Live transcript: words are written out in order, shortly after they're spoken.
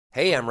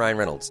Hey, I'm Ryan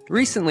Reynolds.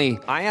 Recently,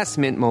 I asked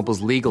Mint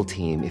Mobile's legal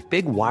team if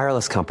big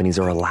wireless companies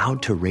are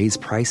allowed to raise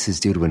prices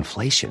due to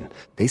inflation.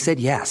 They said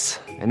yes.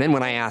 And then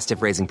when I asked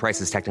if raising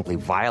prices technically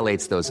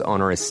violates those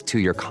onerous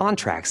two-year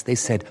contracts, they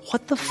said,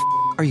 "What the f***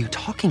 are you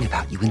talking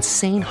about, you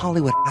insane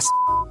Hollywood ass?"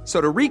 So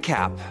to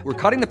recap, we're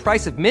cutting the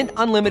price of Mint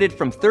Unlimited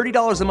from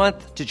 $30 a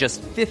month to just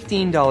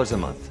 $15 a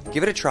month.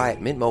 Give it a try at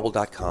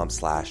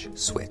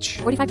mintmobile.com/switch.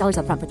 $45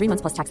 up front for 3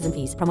 months plus taxes and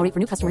fees. Promo rate for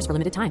new customers for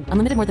limited time.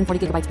 Unlimited more than 40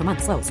 gigabytes per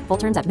month. Slows full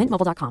terms at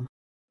mintmobile.com.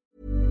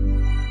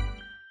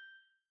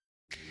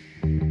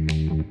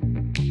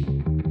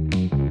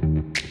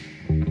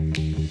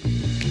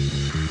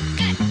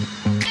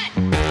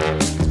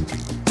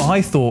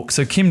 I thought,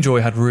 so Kim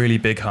Joy had really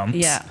big humps.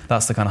 Yeah.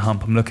 That's the kind of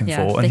hump I'm looking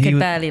for. And they could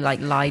barely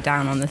lie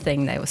down on the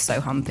thing. They were so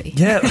humpy.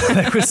 Yeah,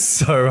 they were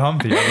so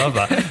humpy. I love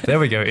that. There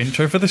we go.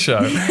 Intro for the show.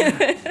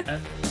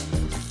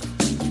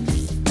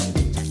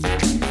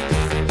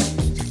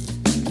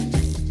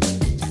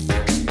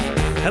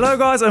 Hello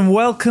guys and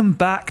welcome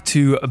back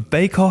to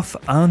Bake Off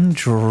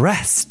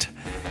Undressed.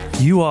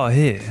 You are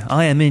here.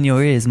 I am in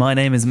your ears. My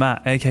name is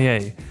Matt,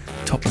 aka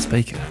Topless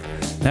Baker.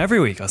 Now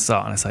every week I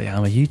start and I say,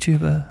 I'm a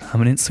YouTuber,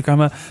 I'm an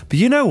Instagrammer, but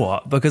you know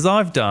what? Because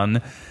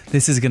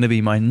this is going to be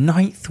my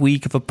 9th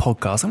week of a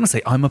podcast. I'm going to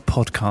say I'm a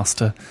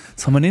podcaster.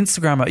 So I'm an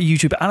Instagrammer, a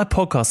YouTuber and a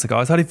podcaster,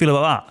 guys. How do you feel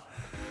about that?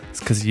 It's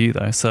because of you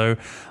though. So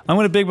I'm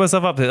going to big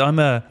myself up. I'm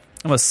a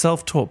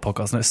self-taught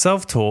podcaster, no,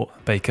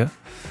 self-taught baker.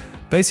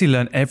 Basically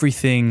learn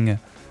everything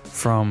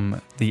from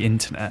the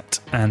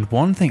internet. And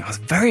one thing I was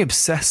very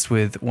obsessed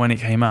with when it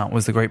came out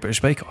was the Great British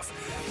Bake Off.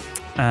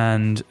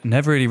 And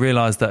never really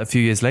realised that a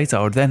few years later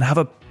I would then have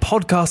a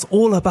podcast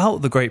all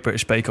about the Great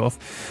British Bake Off,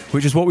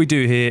 which is what we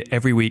do here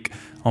every week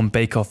on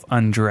Bake Off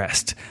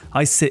Undressed.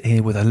 I sit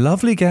here with a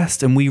lovely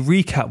guest and we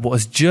recap what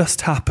has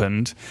just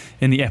happened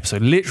in the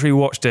episode. Literally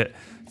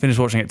finished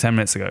watching it 10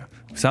 minutes ago.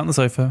 We sat on the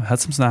sofa, had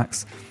some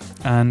snacks,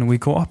 and we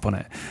caught up on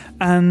it.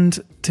 And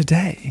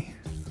today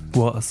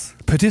was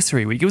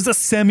Patisserie Week. It was a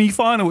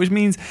semi-final, which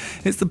means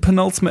it's the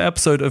penultimate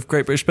episode of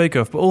Great British Bake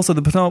Off, but also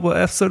the penultimate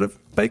episode of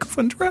Bake Off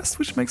Undressed,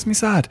 which makes me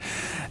sad.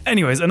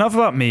 Anyways, enough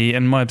about me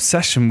and my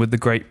obsession with the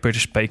Great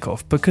British Bake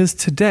Off, because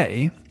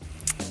today,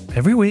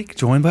 every week,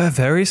 joined by a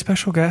very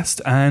special guest,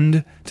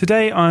 and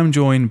today I'm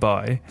joined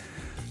by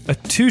a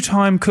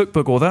 2-time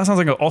cookbook author. That sounds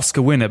like an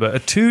Oscar winner, but a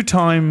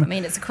 2-time... I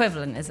mean, it's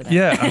equivalent, isn't it?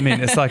 Yeah, I mean,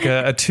 it's like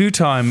a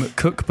 2-time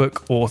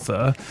cookbook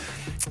author,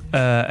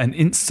 an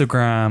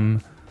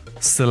Instagram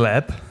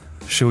celeb,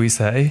 shall we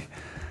say,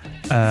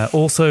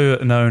 also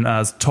known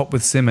as Top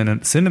with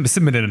Cinnamon. How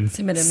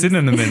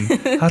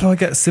do I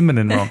get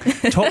cinnamon wrong?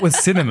 Top with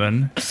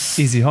Cinnamon,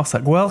 Izzy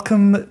Hossack.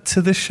 Welcome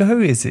to the show,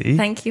 Izzy.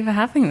 Thank you for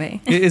having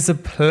me. It is a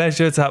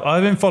pleasure to have.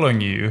 I've been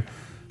following you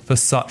for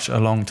such a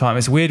long time.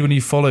 It's weird when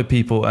you follow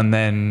people and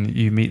then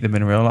you meet them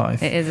in real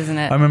life. It is, isn't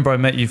it? I remember I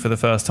met you for the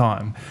first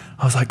time.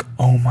 I was like,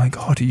 oh my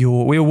God, we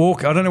were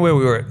walking, I don't know where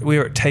we were. We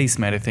were at Taste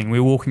Made, I think.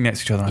 We were walking next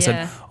to each other and I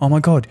said, oh my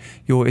God,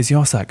 you're Izzy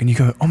Hossack. And you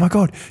go, oh my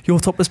God, you're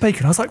Topless Baker.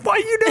 And I was like, why,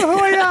 you know who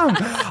I am?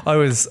 I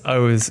was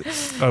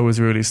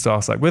really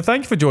starstruck. But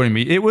thank you for joining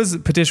me. It was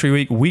Patisserie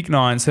Week, week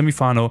 9,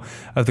 semi-final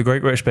of the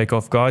Great British Bake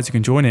Off. Guys, you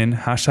can join in,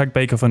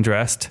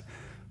 #BakeOffUndressed.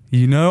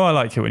 You know I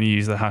like it when you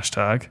use the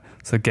hashtag,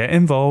 so get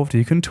involved.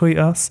 You can tweet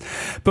us.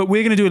 But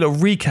we're going to do a little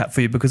recap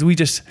for you because we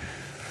just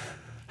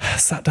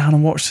sat down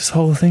and watched this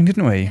whole thing,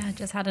 didn't we? Yeah,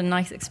 just had a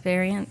nice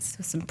experience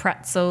with some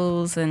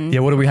pretzels and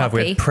what do we have?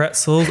 We had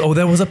pretzels. Oh,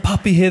 there was a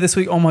puppy here this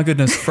week. Oh my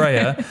goodness,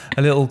 Freya,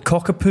 a little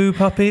cockapoo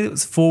puppy that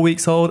was 4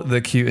 weeks old.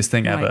 The cutest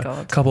thing ever.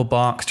 God. Couple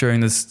barks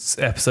during this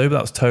episode, but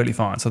that was totally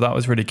fine. So that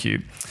was really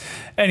cute.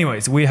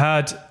 Anyways, we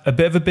had a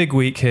bit of a big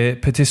week here,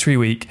 Patisserie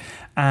Week.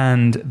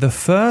 And the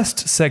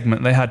first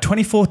segment, they had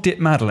 24 dip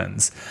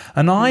madeleines.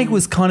 And I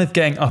was kind of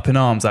getting up in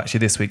arms actually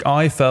this week.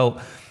 I felt,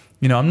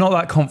 I'm not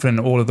that confident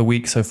in all of the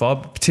week so far.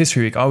 But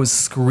Patisserie Week, I was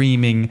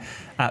screaming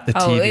at the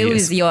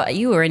TV.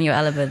 You were in your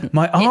element.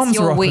 My arms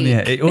were up in the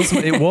air. It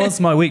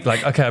was my week.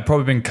 Like, okay, I'd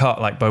probably been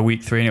cut by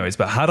week 3 anyways.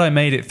 But had I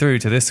made it through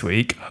to this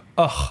week,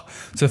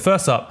 So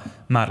first up,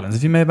 madeleines.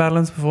 Have you made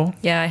madeleines before?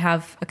 Yeah, I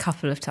have a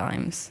couple of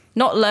times.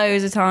 Not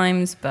loads of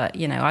times, but,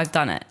 I've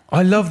done it.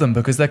 I love them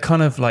because they're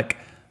kind of like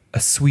a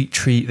sweet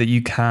treat that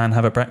you can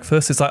have at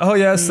breakfast. It's like, oh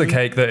yes, the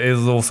cake that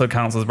is also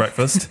counts as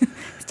breakfast.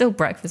 Still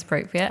breakfast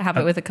appropriate. Have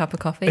it with a cup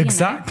of coffee.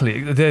 Exactly.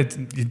 You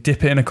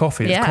dip it in a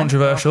coffee. It's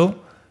controversial.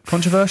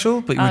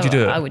 Controversial, but would you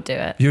do it? I would do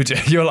it.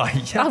 You're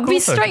like, yeah, I'll be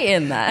straight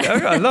in there.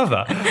 Okay, I love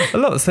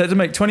that. So to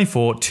make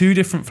 24, 2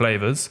 different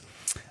flavours.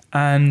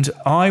 And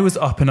I was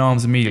up in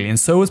arms immediately, and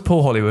so was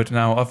Paul Hollywood.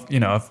 Now,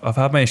 I've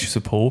had my issues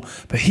with Paul,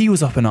 but he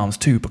was up in arms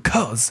too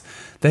because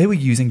they were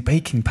using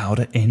baking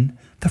powder in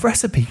the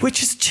recipe,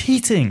 which is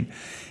cheating.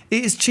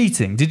 It is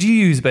cheating. Did you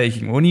use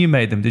baking? When you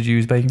made them, did you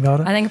use baking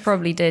powder? I think I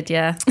probably did,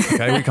 yeah.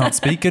 Okay, we can't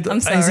speak.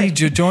 I'm sorry.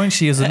 Izzy joined.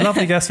 She is a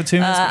lovely guest for 2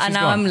 minutes. And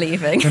now I'm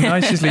leaving. And now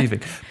she's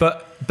leaving.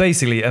 But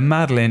basically, a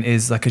madeleine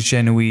is like a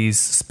Genoese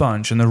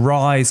sponge, and the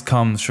rise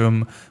comes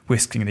from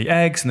whisking the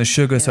eggs and the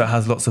sugar, so it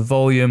has lots of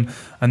volume.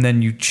 And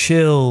then you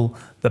chill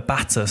the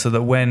batter so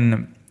that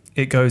when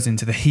it goes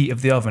into the heat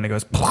of the oven. It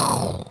goes.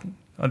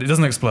 And it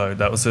doesn't explode.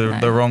 That was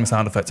the wrong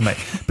sound effect to make.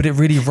 But it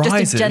really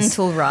rises. Just a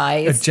gentle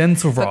rise. A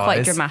gentle rise. But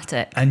quite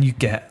dramatic. And you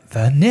get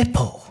the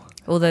nipple.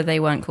 Although they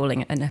weren't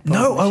calling it a nipple.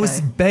 No, I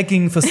was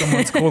begging for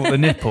someone to call it the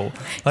nipple.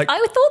 Like I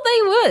thought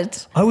they would.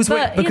 I was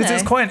waiting, because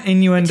it's quite an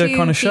innuendo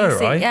kind of show,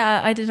 right?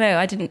 Yeah, I don't know.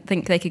 I didn't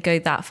think they could go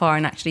that far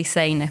and actually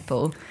say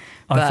nipple.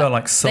 I felt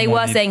like they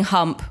were saying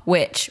hump,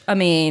 which I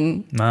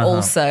mean,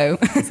 also.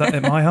 Is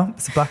that my hump?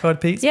 It's a Black Eyed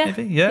Peas,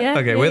 maybe? Yeah.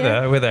 Okay, we're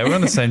there. We're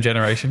on the same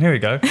generation. Here we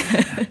go.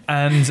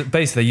 And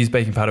basically, they use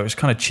baking powder, which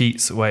kind of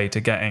cheats away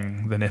to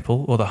getting the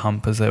nipple or the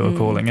hump, as they were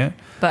calling it.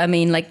 But I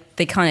mean, like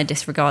they kind of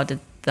disregarded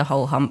the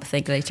whole hump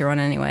thing later on,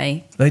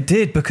 anyway. They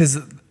did, because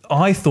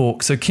I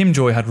thought, so Kim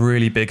Joy had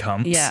really big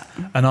humps. Yeah.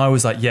 And I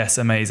was like, yes,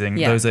 amazing.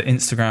 Yeah. Those are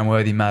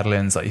Instagram-worthy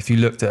Madeleines. Like, if you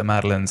looked at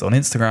Madeleines on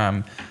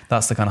Instagram,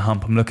 that's the kind of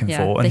hump I'm looking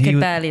for. And they could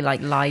barely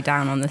like lie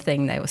down on the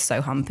thing. They were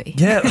so humpy.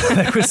 Yeah,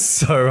 they were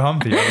so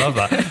humpy. I love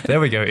that. There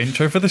we go,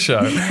 intro for the show.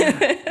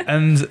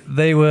 And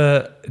they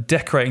were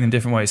decorating them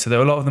different ways. So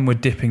a lot of them were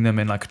dipping them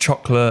in like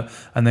chocolate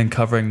and then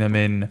covering them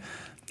in...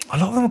 A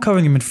lot of them were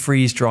covering them in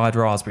freeze-dried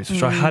raspberries,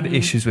 which I had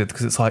issues with,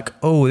 because it's like,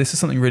 oh, this is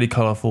something really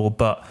colourful,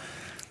 but...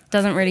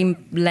 Doesn't really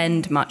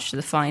lend much to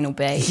the final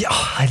bake. Yeah,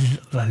 I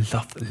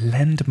love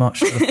lend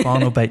much to the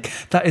final bake.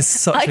 That is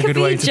such a good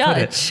way to put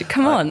it.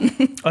 Come on.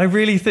 I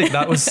really think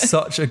that was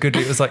such a good...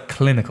 It was like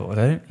clinical. I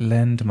don't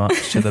lend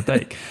much to the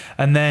bake.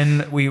 And then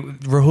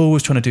Rahul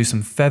was trying to do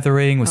some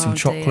feathering with some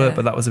chocolate,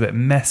 but that was a bit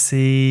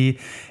messy.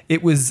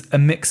 It was a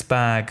mixed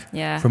bag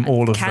from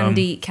all of them.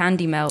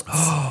 Candy melts.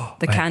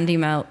 Candy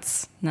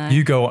melts. No.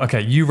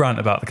 You rant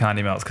about the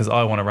candy melts, because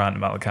I want to rant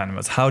about the candy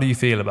melts. How do you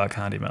feel about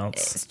candy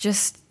melts? It's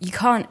just, you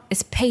can't,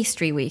 it's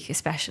pastry week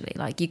especially.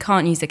 Like, you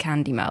can't use a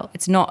candy melt.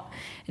 It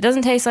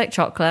doesn't taste like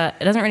chocolate.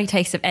 It doesn't really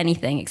taste of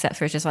anything except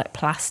for it's just like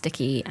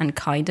plasticky and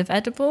kind of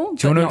edible.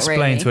 Do you want to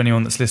explain to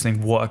anyone that's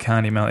listening what a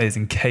candy melt is,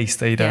 in case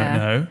they don't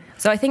know?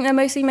 So I think they're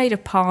mostly made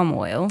of palm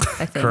oil,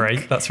 I think.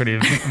 Great, that's really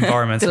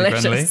environmentally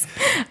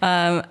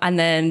friendly. And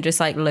then just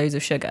like loads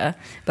of sugar.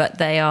 But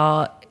they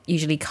are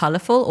usually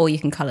colourful, or you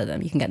can colour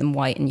them. You can get them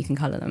white and you can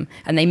colour them.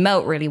 And they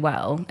melt really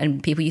well.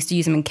 And people used to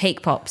use them in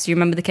cake pops. Do you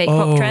remember the cake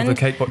pop trend? The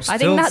cake pops. I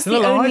think that's the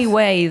only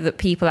way that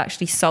people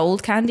actually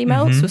sold candy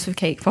melts was for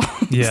cake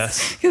pops.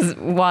 Yes. Because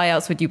why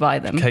else would you buy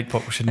them? Cake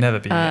pop should never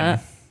be in.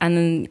 And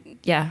then,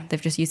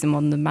 they've just used them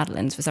on the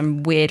Madeleines for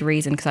some weird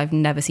reason, because I've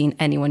never seen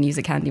anyone use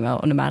a candy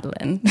melt on a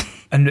Madeleine.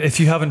 And if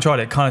you haven't tried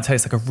it, it kind of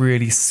tastes like a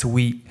really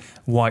sweet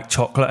white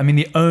chocolate. I mean,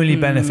 the only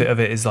benefit of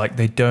it is like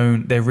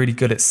they're really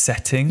good at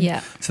setting.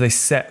 Yeah. So they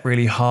set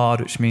really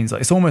hard, which means like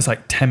it's almost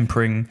like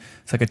tempering.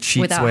 It's like a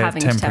cheats way of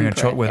tempering a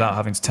chocolate without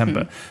having to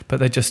temper. But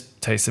they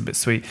just taste a bit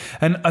sweet.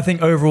 And I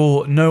think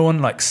overall, no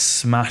one like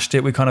smashed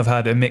it. We kind of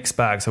had a mixed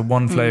bag. So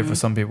one flavour for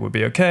some people would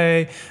be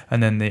okay,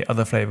 and then the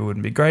other flavour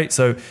wouldn't be great.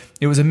 So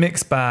it was a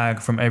mixed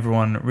bag from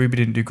everyone. Ruby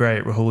didn't do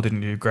great. Rahul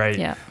didn't do great.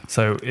 Yeah.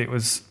 So it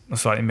was a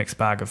slightly mixed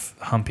bag of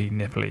humpy,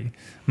 nipply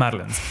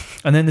Madeleines.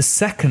 And then the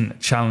second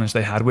challenge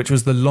they had, which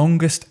was the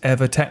longest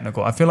ever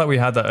technical. I feel like we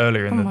had that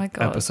earlier in the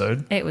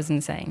episode. It was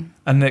insane.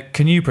 And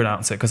can you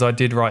pronounce it? Because I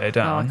did write it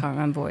down. Oh, I can't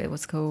remember what it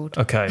was called.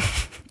 Okay.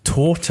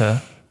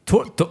 Hang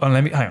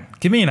on.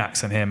 Give me an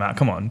accent here, Matt.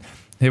 Come on.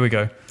 Here we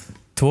go.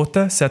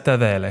 Torta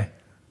setavele.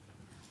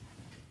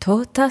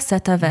 Torta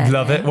setavele.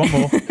 Love it. One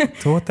more.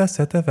 Torta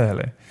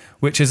setavele.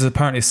 Which is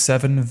apparently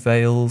 7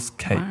 veils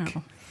cake.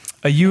 Wow.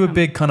 Are you a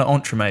big kind of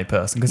entremet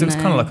person? Because it was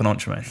kind of like an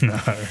entremet.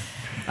 No.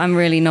 I'm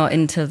really not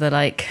into the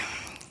like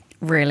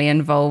really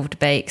involved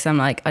bakes. I'm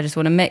like, I just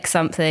want to mix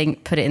something,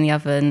 put it in the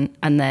oven,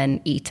 and then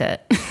eat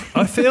it.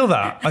 I feel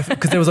that.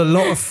 Because there was a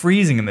lot of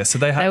freezing in this. So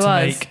they had to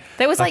make...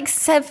 There was like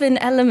 7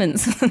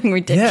 elements or something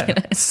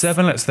ridiculous. Yeah,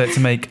 7 elements. They had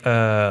to make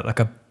like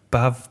a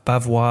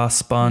Bavarois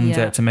sponge.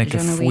 They had to make a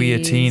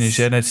fouilletine,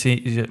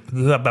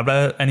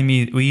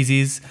 any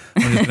wheezies.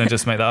 I'm just going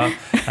to make that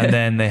up. And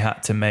then they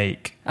had to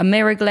make... a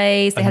mirror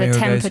glaze. They had to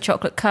temper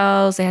chocolate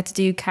curls. They had to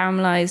do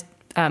caramelized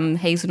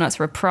hazelnuts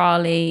for a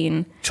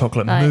praline.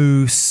 Chocolate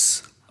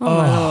mousse. Oh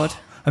my Lord.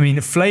 I mean,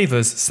 the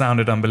flavours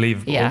sounded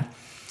unbelievable. Yeah.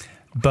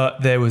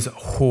 But there was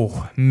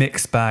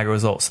mixed bag of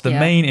results. The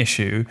main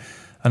issue,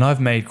 and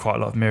I've made quite a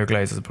lot of mirror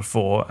glazes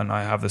before, and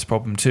I have this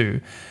problem too,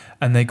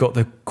 and they got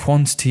the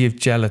quantity of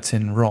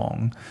gelatin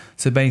wrong.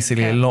 So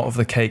basically a lot of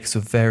the cakes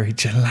were very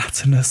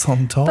gelatinous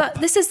on top. But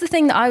this is the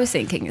thing that I was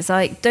thinking. It's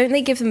like, don't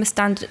they give them a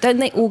standard, don't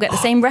they all get the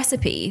same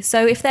recipe?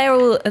 So if they're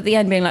all at the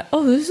end being like,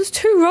 oh, this is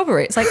too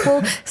rubbery, it's like,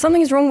 well,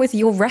 something's wrong with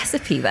your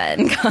recipe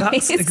then, guys.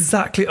 That's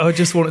exactly, I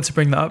just wanted to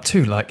bring that up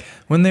too. Like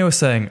when they were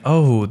saying,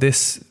 oh,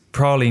 this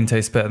praline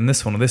tastes better than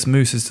this one, or this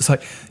mousse is just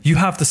like, you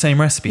have the same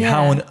recipe.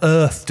 How on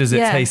earth does it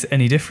taste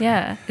any different?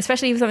 Yeah,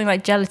 especially with something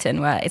like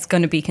gelatin, where it's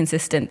going to be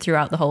consistent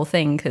throughout the whole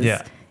thing.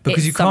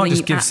 Because you can't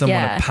just give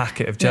someone a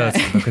packet of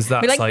gelatin because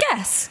that's like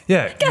guess.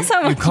 Yeah, guess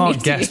how much you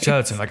can't guess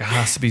gelatin. Like it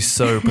has to be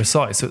so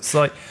precise. So it's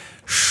like,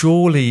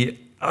 surely.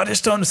 I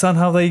just don't understand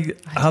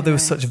how there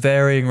was such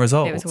varying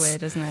results. It was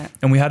weird, isn't it?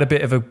 And we had a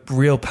bit of a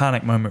real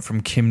panic moment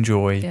from Kim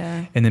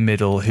Joy in the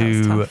middle,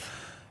 who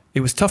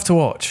It was tough to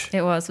watch.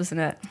 It was,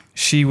 wasn't it?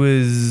 She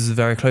was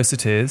very close to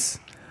tears.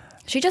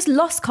 She just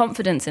lost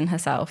confidence in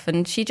herself,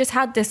 and she just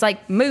had this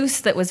like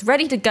mousse that was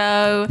ready to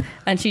go,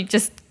 and she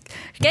just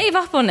gave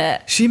up on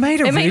it. She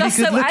made a It made really us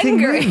so good looking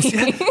angry.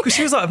 mousse. Because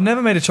she was like, I've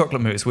never made a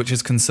chocolate mousse, which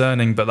is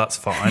concerning, but that's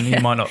fine. You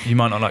might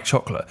not like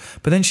chocolate.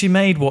 But then she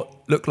made what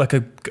looked like a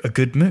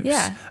good mousse.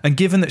 Yeah. And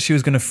given that she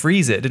was going to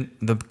freeze it, the It's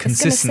going to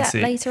consistency.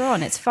 set later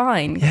on. It's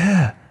fine.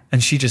 Yeah.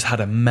 And she just had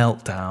a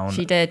meltdown.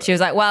 She did. She was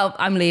like, well,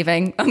 I'm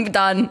leaving. I'm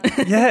done.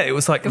 Yeah, it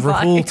was like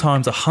Goodbye. Rahul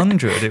times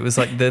 100. It was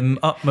like the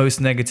utmost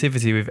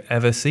negativity we've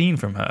ever seen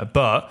from her.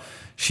 But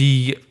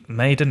she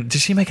did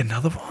she make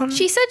another one?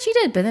 She said she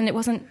did, but then it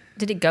wasn't.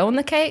 Did it go on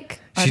the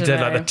cake? I She don't did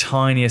know. like the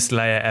tiniest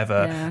layer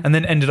ever, Yeah. and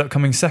then ended up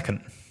coming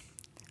second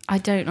I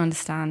don't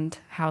understand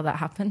how that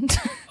happened.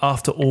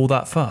 after all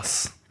that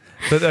fuss.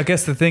 But I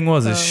guess the thing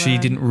was, is she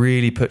didn't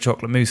really put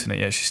chocolate mousse in it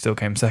yet. She still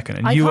came second,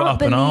 and you were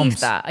up in arms.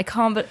 That. I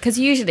can't, because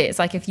usually it's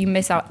like if you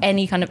miss out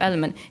any kind of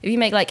element, if you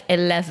make like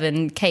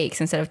 11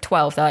 cakes instead of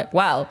 12, they're like,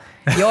 well,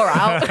 you're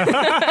out.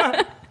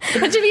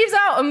 And she leaves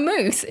out a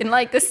mousse in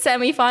like the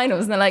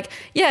semi-finals, and they're like,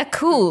 yeah,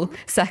 cool,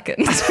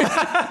 second.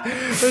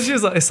 So she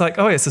was like, it's like,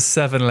 oh, it's a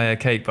 7-layer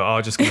cake, but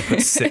I'm just going to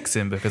put 6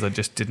 in because I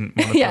just didn't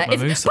want to Yeah, put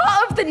my it's mousse on.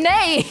 part of the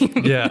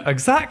name. Yeah,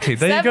 exactly.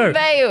 There you Seven go.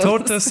 veils.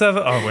 Torta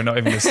 7. Oh, we're not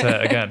even going to say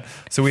it again.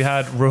 So we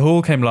had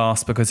Rahul came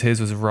last because his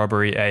was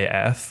rubbery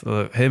AF.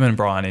 Him and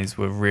Bryony's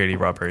were really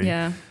rubbery.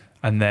 Yeah.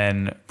 And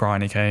then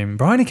Bryony came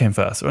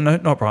first. Oh, no,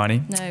 not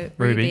Bryony. No,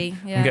 Ruby,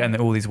 yeah. I'm getting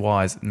all these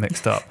Y's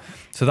mixed up.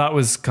 So that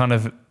was kind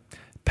of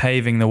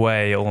paving the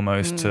way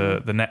almost to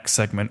the next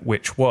segment,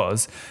 which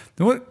was,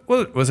 well,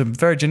 it was a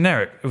very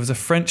generic. It was a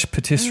French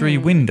patisserie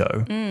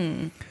window,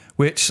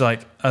 which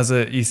like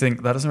you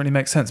think that doesn't really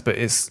make sense, but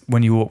it's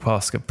when you walk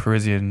past a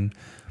Parisian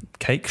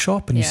cake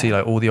shop and you Yeah. see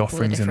like all the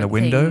offerings in the different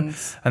window,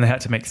 things. and they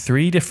had to make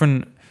 3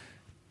 different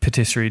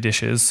patisserie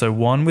dishes. So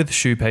one with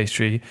choux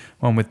pastry,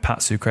 one with pâte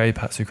sucrée.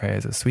 Pâte sucrée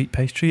is a sweet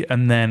pastry,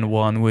 and then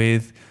one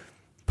with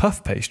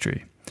puff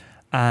pastry.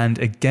 And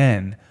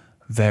again,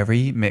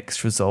 very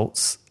mixed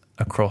results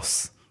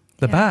across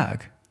the Yeah.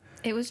 bag.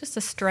 It was just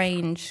a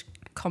strange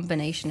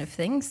combination of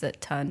things that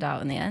turned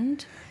out in the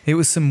end. It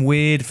was some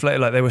weird flavor,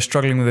 like they were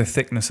struggling with the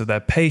thickness of their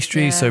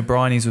pastry. Yeah. So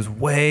Bryony's was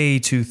way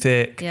too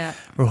thick. Yeah.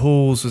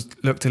 Rahul's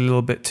looked a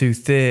little bit too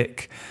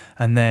thick.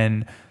 And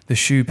then the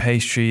choux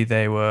pastry,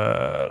 they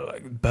were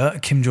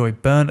like Kim Joy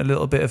burnt a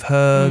little bit of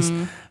hers.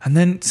 And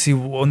then, see,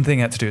 one thing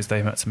they had to do is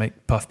they had to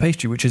make puff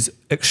pastry, which is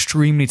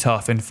extremely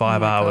tough in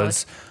 5 Oh my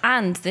hours. God.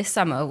 And this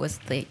summer was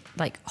the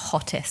like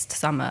hottest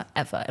summer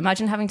ever.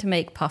 Imagine having to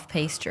make puff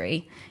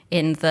pastry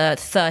in the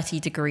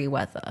 30-degree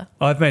weather.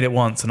 I've made it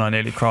once and I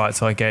nearly cried,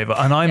 so I gave up.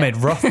 And I made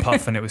rough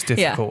puff and it was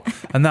difficult.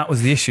 And that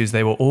was the issue, is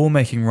they were all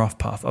making rough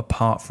puff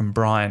apart from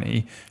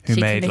Bryony, who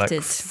She made committed.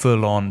 like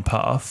full-on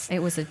puff. It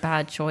was a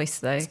bad choice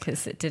though,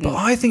 because it didn't. But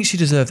I think she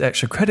deserved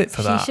extra credit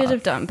for she that. should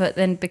have done, but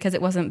then because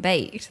it wasn't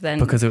baked, then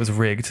Because it was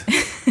rigged.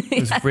 It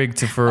was rigged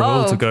for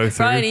Rahul to go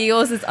through. Bryony,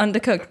 yours is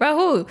undercooked.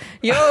 Rahul,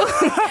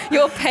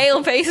 your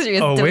pale pastry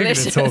is Oh,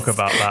 delicious. we're going to talk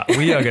about that.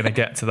 We are going to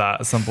get to that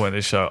at some point in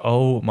the show.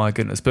 Oh my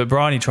goodness. But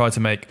Bryony tried to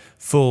make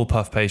full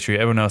puff pastry.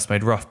 Everyone else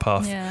made rough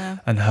puff. Yeah.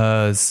 And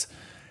hers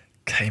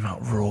came out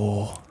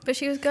raw. But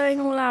she was going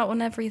all out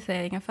on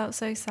everything. I felt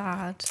so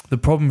sad. The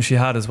problem she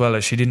had as well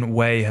is she didn't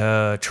weigh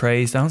her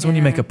trays down. So when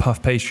you Yeah. make a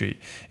puff pastry,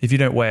 if you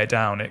don't weigh it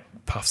down, it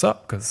puffs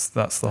up, because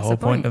that's the whole the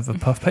point point. of a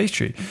puff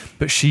pastry.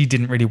 But she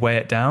didn't really weigh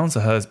it down. So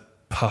hers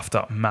puffed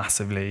up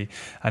massively,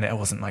 and it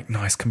wasn't like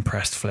nice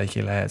compressed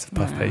flaky layers of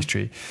puff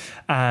pastry.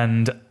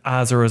 And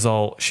as a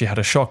result, she had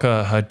a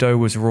shocker. Her dough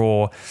was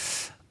raw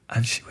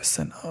and she was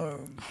sent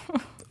home.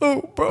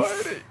 Oh,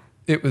 Bryony.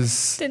 It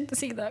was... Didn't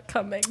see that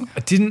coming.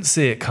 I didn't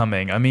see it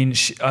coming. I mean,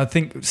 I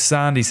think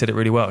Sandy said it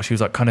really well. She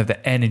was like kind of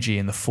the energy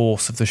and the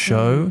force of the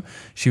show.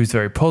 She was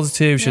very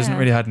positive. She hasn't Yeah.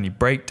 really had any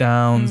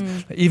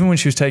breakdowns. Even when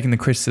she was taking the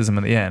criticism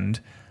at the end,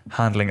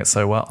 handling it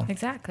so well.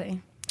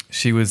 Exactly.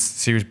 She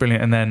was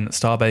brilliant. And then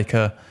Star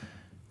Baker,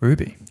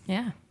 Ruby.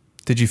 Yeah.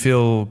 Did you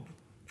feel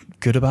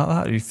good about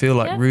that? Do you feel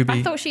like Yeah, Ruby?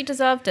 I thought she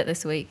deserved it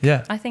this week.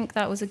 Yeah. I think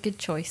that was a good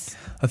choice.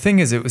 The thing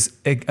is, it was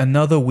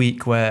another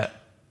week where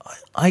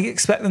I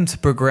expect them to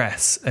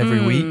progress every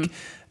week.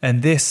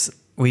 And this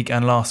week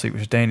and last week,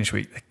 which was Danish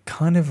week, they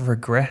kind of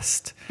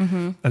regressed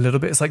a little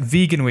bit. It's like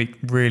vegan week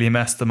really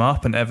messed them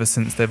up. And ever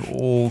since, they've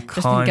all Just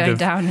been kind going of...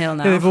 downhill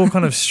now. Yeah, they've all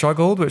kind of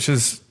struggled, which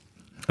is...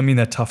 I mean,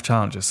 they're tough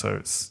challenges, so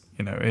it's,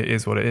 it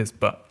is what it is.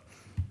 But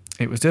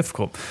it was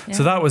difficult. Yeah.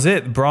 So that was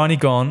it. Bryony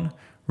gone.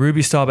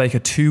 Ruby Star Baker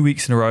 2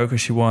 weeks in a row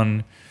because she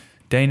won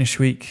Danish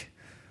week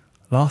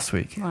last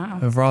week. Wow.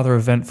 A rather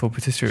eventful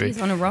patisserie.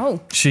 She's on a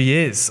roll. She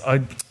is.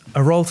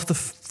 A roll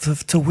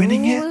to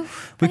winning Ooh, it.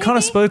 We kind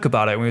of baby. spoke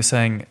about it. We were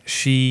saying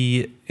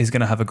she is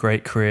going to have a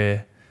great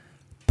career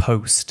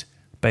post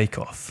Bake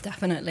Off.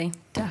 Definitely.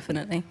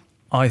 Definitely.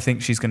 I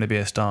think she's going to be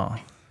a star.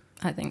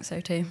 I think so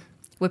too.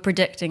 We're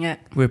predicting it.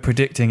 We're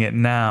predicting it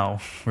now,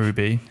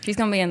 Ruby. She's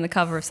going to be in the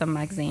cover of some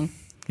magazine.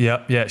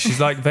 Yeah. She's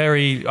like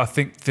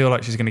feel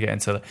like she's going to get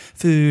into like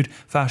food,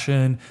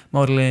 fashion,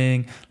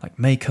 modeling, like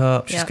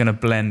makeup. She's going to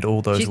blend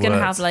all those words. She's going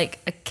to have like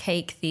a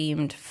cake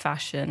themed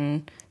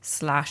fashion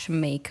 /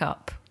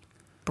 makeup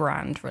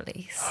brand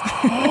release.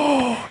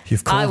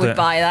 You've called it. I would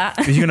buy that.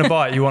 Are you going to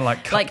buy it? You want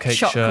like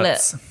cupcake like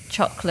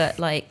chocolate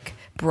like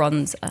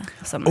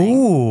bronzer or something.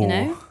 Ooh. You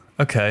know?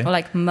 Okay. Or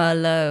like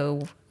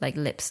Merlot like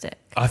lipstick.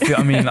 I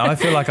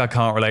feel like I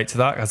can't relate to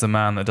that as a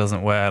man that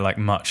doesn't wear like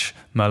much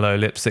Merlot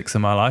lipsticks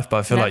in my life, but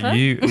I feel like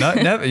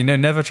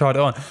never tried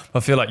it on.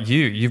 I feel like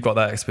you've got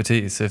that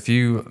expertise. So if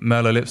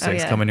Merlot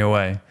lipsticks coming your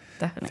way,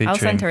 definitely. I'll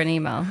send her an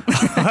email.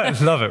 I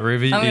love it,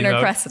 Ruby. I'm going to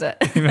request it.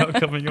 Email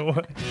coming your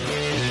way.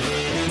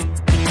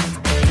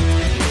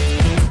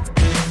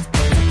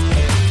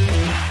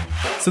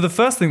 So the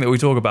first thing that we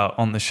talk about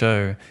on the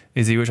show,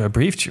 Izzy, which I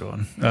briefed you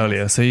on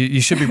earlier, so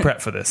you should be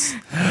prepped for this.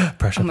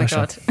 Pressure.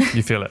 God.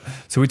 You feel it.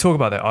 So we talk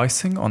about the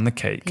icing on the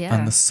cake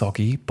and the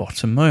soggy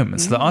bottom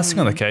moment. So the icing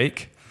on the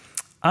cake,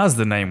 as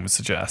the name would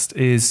suggest,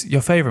 is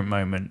your favourite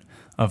moment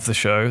of the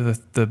show,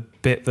 the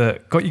bit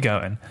that got you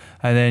going,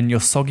 and then your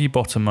soggy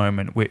bottom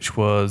moment, which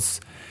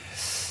was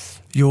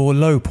your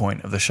low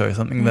point of the show,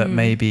 something that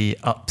maybe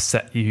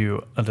upset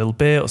you a little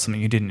bit or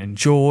something you didn't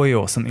enjoy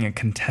or something a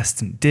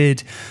contestant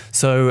did.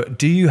 So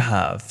do you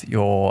have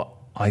your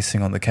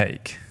icing on the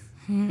cake?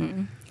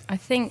 I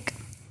think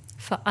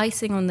for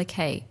icing on the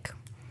cake,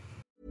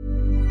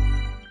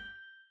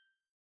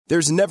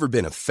 There's never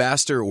been a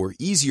faster or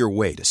easier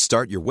way to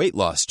start your weight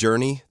loss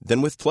journey than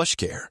with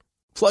PlushCare.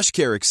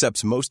 PlushCare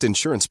accepts most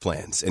insurance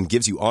plans and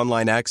gives you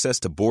online access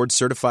to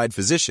board-certified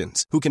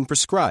physicians who can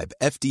prescribe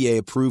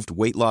FDA-approved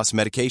weight loss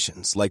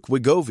medications like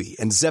Wegovy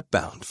and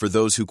Zepbound for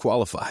those who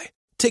qualify.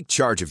 Take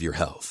charge of your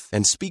health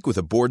and speak with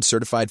a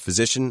board-certified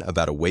physician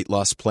about a weight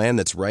loss plan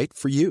that's right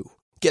for you.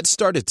 Get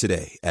started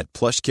today at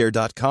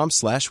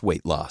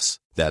plushcare.com/weight loss.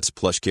 That's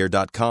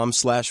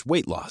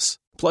plushcare.com/weight loss.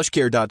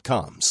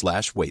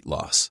 plushcare.com/weight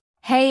loss.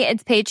 Hey,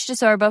 it's Paige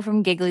DeSorbo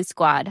from Giggly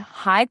Squad.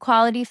 High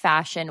quality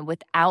fashion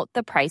without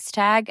the price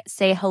tag.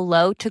 Say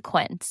hello to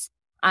Quince.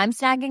 I'm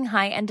snagging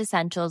high-end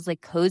essentials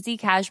like cozy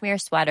cashmere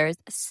sweaters,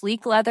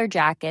 sleek leather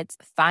jackets,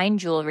 fine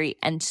jewelry,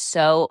 and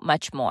so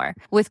much more.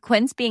 With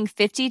Quince being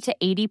 50 to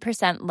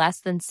 80%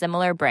 less than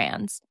similar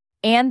brands.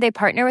 And they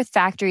partner with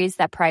factories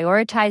that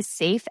prioritize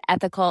safe,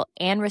 ethical,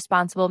 and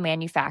responsible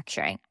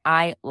manufacturing.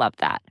 I love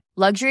that.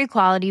 Luxury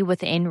quality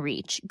within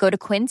reach. Go to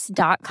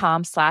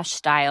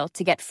quince.com/style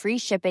to get free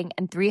shipping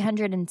and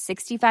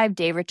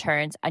 365-day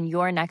returns on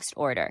your next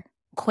order.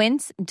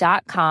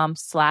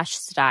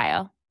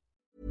 Quince.com/style.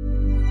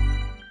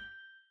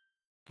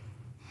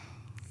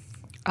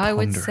 I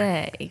would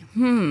say,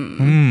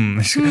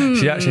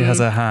 She actually has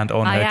her hand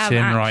on her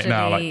chin right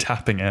now, like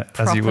tapping it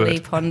as you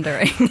would.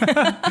 Pondering.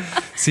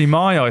 See,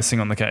 my icing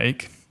on the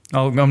cake,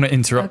 I'm going to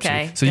interrupt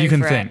you so you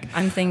can think.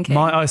 I'm thinking.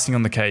 My icing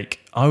on the cake,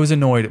 I was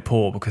annoyed at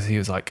Paul because he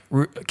was like,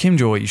 Kim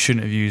Joy, you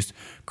shouldn't have used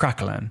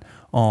Cracklean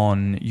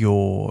on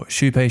your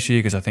choux pastry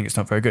because I think it's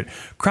not very good.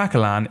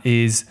 Cracklean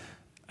is,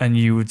 and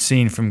you would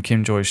seen from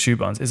Kim Joy's choux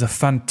buns, is a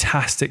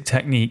fantastic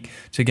technique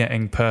to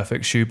getting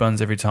perfect choux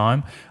buns every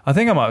time. I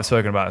think I might have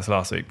spoken about this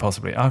last week,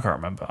 possibly. I can't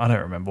remember. I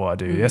don't remember what I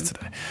do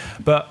yesterday.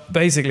 But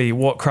basically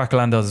what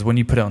Cracklean does is when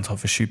you put it on top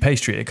of a choux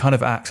pastry, it kind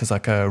of acts as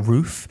like a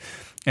roof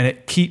and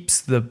it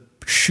keeps the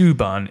choux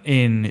bun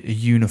in a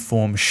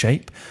uniform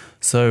shape.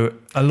 So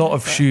a lot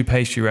of choux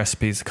pastry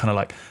recipes are kind of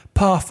like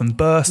puff and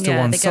burst to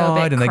one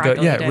side and they go,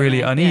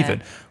 really uneven.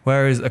 Yeah.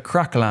 Whereas a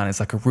Cracklean is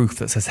like a roof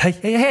that says,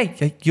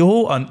 hey,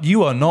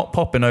 you are not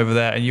popping over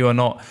there and you are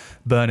not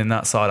burning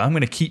that side. I'm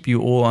going to keep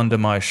you all under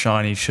my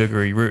shiny,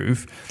 sugary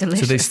roof.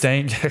 Delicious. So they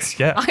stay,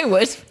 I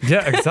would.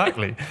 Yeah,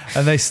 exactly.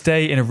 And they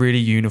stay in a really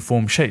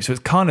uniform shape. So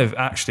it's kind of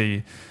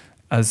actually,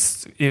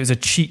 it was a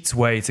cheat's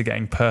way to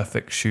getting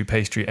perfect choux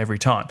pastry every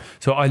time.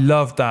 So I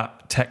love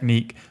that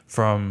technique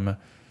from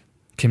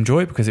Kim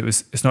Joy because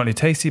it's not only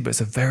tasty, but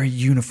it's a very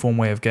uniform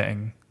way of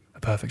getting a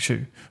perfect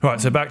choux.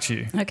 Right, so back to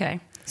you. Okay,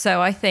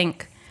 so I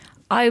think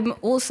I'm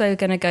also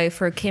going to go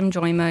for a Kim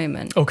Joy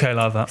moment. Okay, I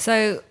love that.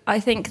 So I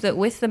think that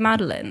with the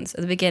Madeleines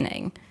at the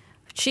beginning,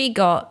 she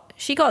got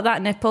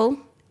that nipple.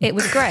 It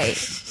was great.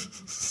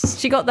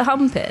 She got the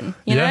hump in,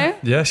 you know?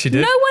 Yeah, she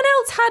did. No one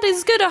else had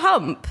as good a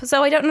hump.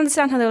 So I don't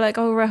understand how they were like,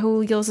 oh,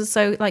 Rahul, yours is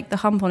so, like, the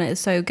hump on it is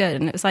so good.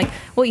 And it was like,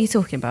 what are you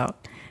talking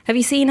about? Have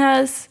you seen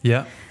hers?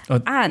 Yeah.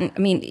 And, I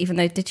mean, even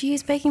though, did you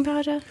use baking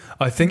powder?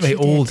 I think they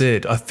all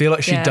did. I feel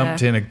like she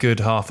dumped in a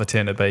good half a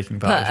tin of baking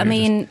powder. But, I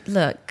mean,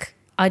 look,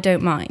 I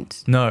don't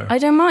mind. No. I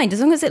don't mind.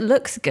 As long as it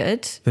looks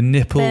good. The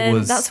nipple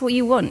was... That's what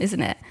you want,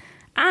 isn't it?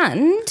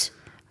 And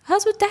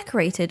hers was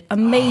decorated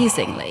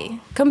amazingly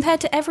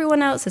compared to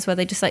everyone else's where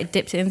they just like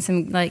dipped it in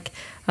some like,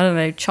 I don't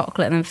know,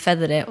 chocolate and then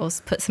feathered it or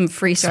put some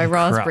freeze-dried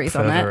raspberries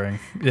on it.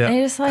 Yeah.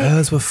 And just like,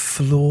 hers were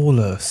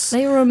flawless.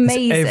 They were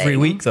amazing. Every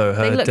week though,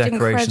 her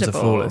decorations incredible.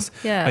 are flawless.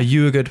 Yeah. Are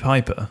you a good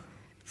piper?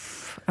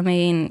 I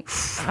mean,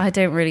 I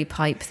don't really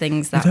pipe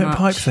things that much. You don't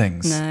pipe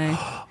things? No.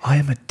 I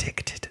am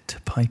addicted to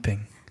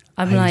piping.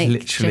 I'm like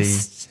literally...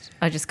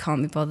 I just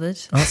can't be bothered.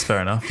 That's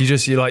fair enough.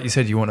 You like you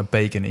said, you want to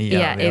bake and eat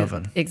out of the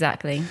oven.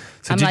 Exactly.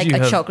 So I'm did like you a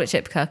have- chocolate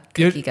chip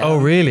cookie girl. Oh,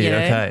 really? you know?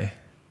 Okay.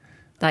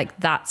 Like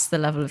that's the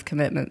level of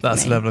commitment. For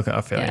That's me. the level of,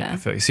 I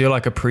feel you. So you're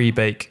like a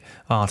pre-bake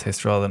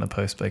artist rather than a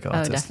post-bake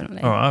artist.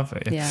 definitely. All right, I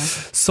feel you. Yeah.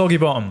 Soggy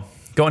bottom.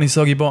 Got any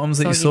soggy bottoms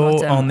that you Soggy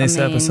saw bottom, on this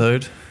I mean-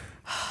 episode?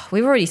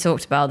 We've already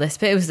talked about this,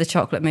 but it was the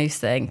chocolate mousse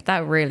thing.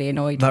 That really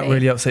annoyed me. That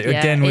really upset you.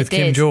 Again with it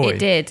Kim did. Joy. It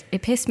did.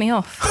 It pissed me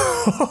off.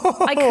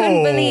 I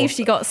couldn't believe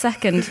she got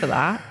second for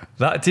that.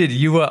 That did.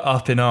 You were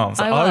up in arms.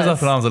 I was was.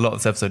 up in arms a lot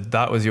this episode.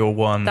 That was your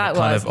one That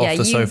kind was, of off the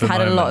you sofa had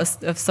moment. a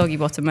lot of soggy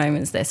bottom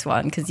moments this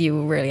one because you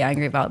were really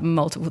angry about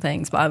multiple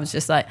things. But I was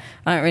just like,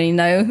 I don't really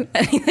know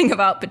anything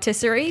about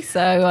patisserie,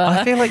 so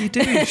I feel like you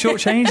do. You're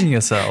shortchanging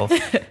yourself.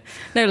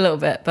 know a little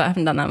bit, but I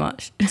haven't done that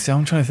much. See,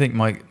 I'm trying to think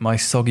my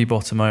soggy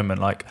bottom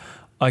moment. Like,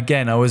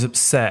 again, I was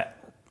upset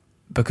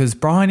because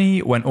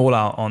Bryony went all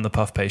out on the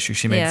puff pastry.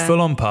 She made full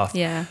on puff.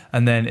 Yeah.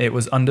 And then it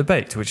was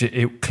underbaked, which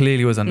it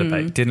clearly was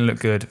underbaked. Didn't look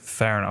good.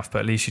 Fair enough. But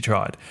at least she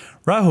tried.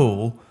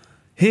 Rahul,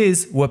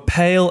 his were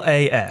pale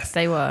AF.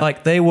 They were.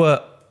 Like they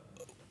were,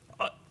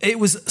 it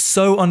was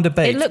so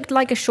underbaked. It looked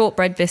like a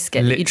shortbread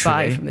biscuit that you'd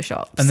buy Literally. from the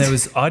shops.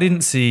 And I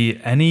didn't see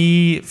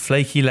any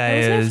flaky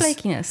layers. There was no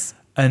flakiness.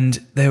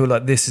 And they were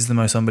like, this is the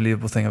most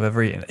unbelievable thing I've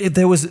ever eaten.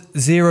 There was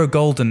zero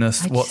goldenness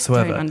I just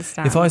whatsoever. don't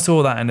understand. If I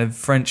saw that in a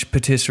French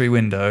patisserie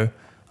window,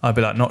 I'd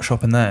be like, not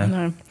shopping there.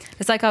 No.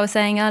 It's like I was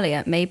saying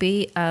earlier,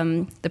 maybe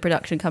the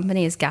production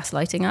company is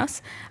gaslighting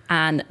us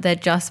and they're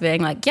just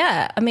being like,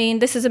 yeah, I mean,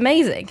 this is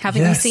amazing.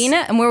 Haven't you Yes. seen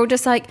it? And we're all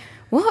just like,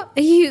 what?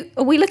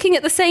 Are we looking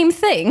at the same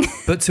thing?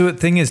 But to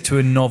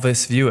a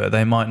novice viewer,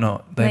 they might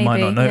not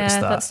notice yeah,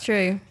 that. that's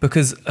true.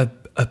 Because a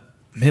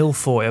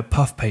mille-feuille, a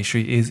puff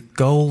pastry is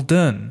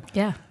golden.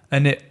 Yeah.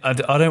 And I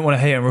don't want to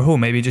hate on Rahul.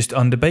 Maybe just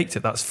underbaked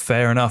it. That's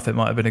fair enough. It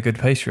might have been a good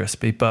pastry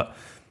recipe, but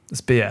it's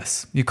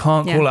BS. You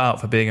can't call it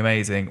out for being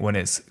amazing when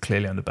it's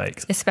clearly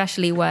underbaked.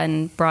 Especially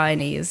when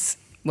Bryony's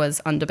was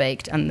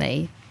underbaked and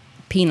they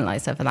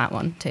penalised her for that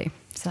one too.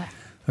 So,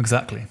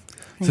 Exactly.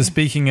 So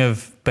speaking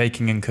of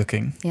baking and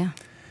cooking, yeah.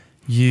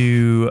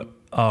 you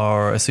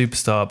are a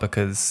superstar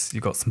because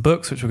you've got some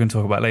books, which we're going to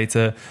talk about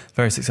later.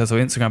 Very successful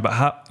Instagram. But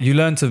how you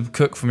learned to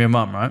cook from your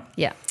mum, right?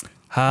 Yeah.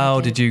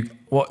 How did you?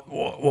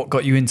 What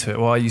got you into it?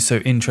 Why are you so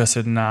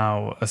interested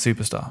now? A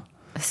superstar.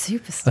 A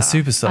superstar. A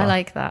superstar. I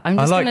like that. I'm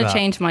I just like going to that.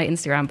 change my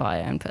Instagram bio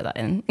and put that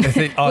in. I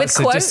think, With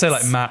so just say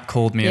like quotes. Matt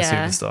called me a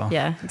Yeah, superstar.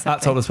 yeah, exactly.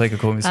 At Topless Baker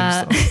called me a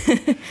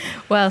superstar.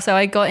 Well, so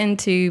I got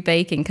into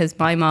baking because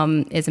my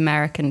mum is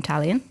American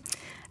Italian.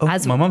 Oh,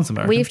 my mum's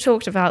American. We've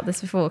talked about this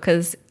before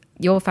because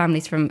your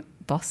family's from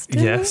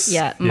Boston. Yes,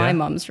 Yeah, my yeah.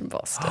 mum's from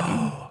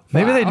Boston.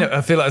 Maybe they know.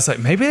 I feel like it's like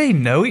maybe they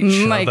know each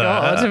other. Oh my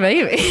God,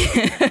 maybe.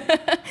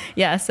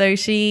 Yeah, so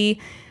she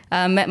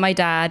met my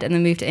dad and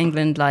then moved to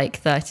England like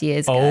 30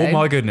 years ago. Oh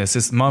my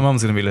goodness! My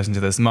mum's going to be listening to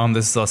this. Mum,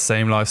 this is our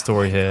same life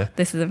story here.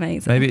 This is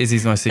amazing. Maybe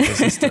Izzy's my secret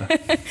sister.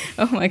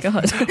 Oh my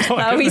God. That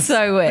would be goodness.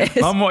 so weird.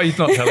 Mum, what are you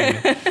not telling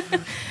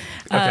me?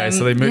 Okay,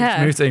 so they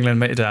moved to England,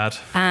 met your dad.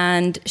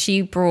 And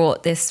she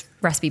brought this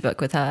recipe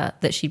book with her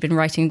that she'd been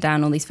writing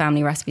down all these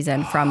family recipes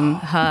in from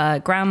her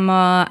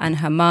grandma and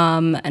her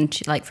mum and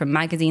she, like from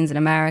magazines in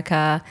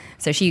America.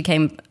 So she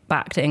came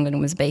back to England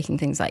and was baking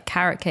things like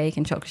carrot cake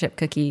and chocolate chip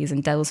cookies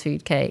and Dell's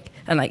food cake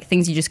and like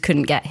things you just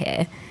couldn't get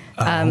here.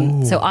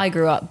 So I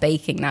grew up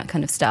baking that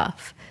kind of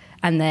stuff.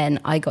 And then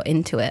I got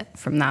into it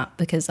from that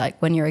because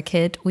like when you're a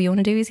kid, all you want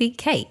to do is eat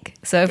cake.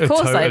 So of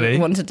course Totally. I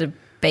wanted to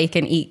bake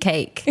and eat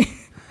cake.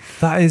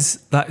 That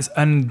is,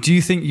 and do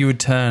you think you would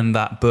turn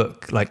that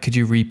book, like, could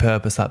you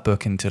repurpose that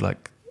book into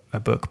like a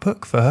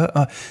book for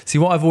her? See,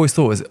 what I've always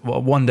thought is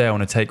one day I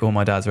want to take all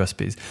my dad's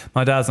recipes.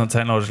 My dad's not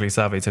technologically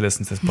savvy to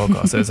listen to this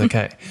podcast, so it's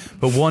okay.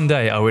 But one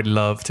day I would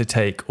love to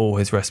take all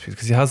his recipes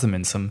because he has them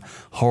in some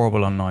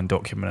horrible online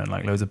document and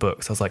like loads of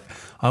books. I was like,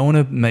 I want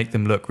to make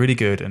them look really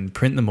good and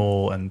print them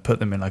all and put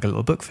them in like a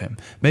little book for him.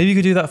 Maybe you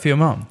could do that for your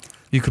mum.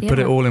 You could put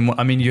it all in one.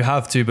 I mean, you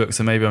have 2 books,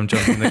 so maybe I'm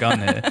jumping the gun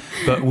here.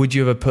 But would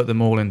you ever put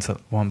them all into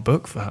one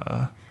book for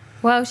her?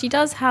 Well, she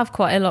does have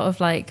quite a lot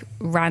of like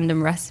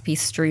random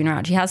recipes strewn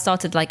around. She has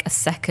started like a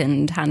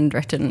second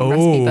handwritten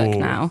recipe book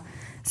now.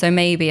 So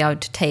maybe I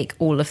would take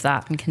all of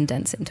that and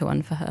condense it into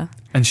one for her.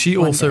 And she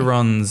One also day.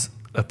 runs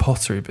a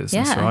pottery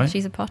business, Yeah, right?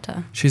 she's a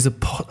potter. She's a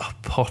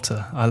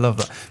potter. I love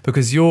that.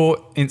 Because your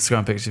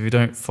Instagram pictures, if you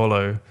don't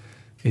follow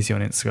Izzy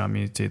on Instagram,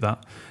 you do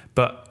that.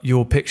 But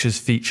your pictures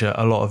feature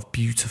a lot of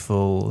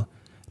beautiful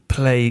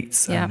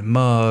plates and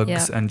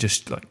mugs and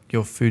just like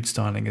your food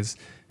styling is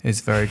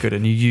very good.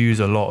 And you use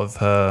a lot of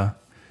her.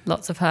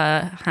 Lots of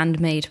her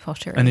handmade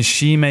pottery. And is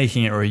she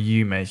making it or are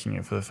you making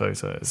it for the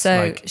photos?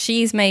 So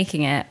she's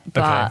making it,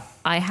 but Okay.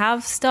 I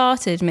have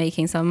started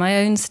making some of my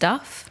own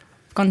stuff.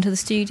 Gone to the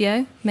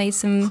studio, made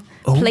some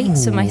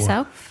plates for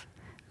myself.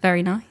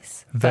 Very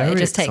nice. But Very it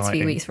just takes a few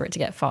exciting. weeks for it to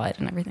get fired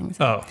and everything.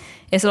 So Oh,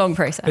 it's a long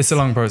process. it's a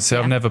long process. Yeah.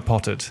 I've never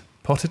potted.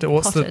 Potted?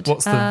 What's Potted.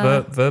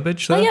 the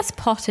verbiage there? I guess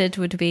potted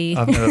would be.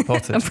 I've never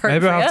potted.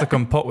 Maybe I'll have to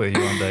come pot with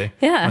you one day.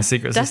 Yeah, my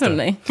secret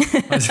definitely.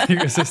 sister. My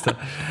secret sister.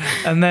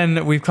 And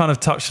then we've kind of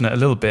touched on it a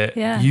little bit.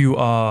 Yeah. You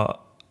are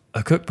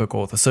a cookbook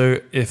author. So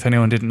if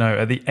anyone didn't know,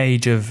 at the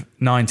age of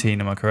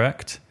 19, am I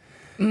correct?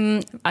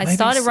 I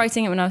started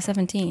writing it when I was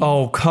 17.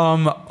 Oh,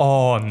 come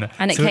on.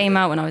 And it came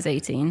out when I was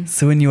 18.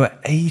 So when you were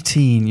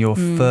 18, your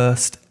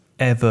first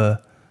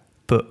ever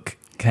book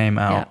came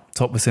out, Yeah.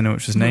 Topless Dinner,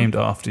 which was named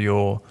after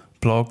your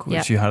blog,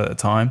 which Yeah. you had at the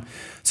time.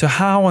 So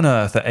how on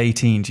earth at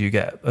 18 do you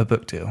get a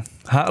book deal?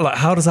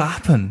 How does that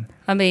happen?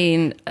 I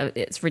mean,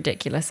 it's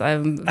ridiculous.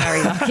 I'm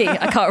very lucky.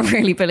 I can't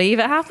really believe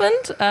it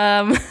happened.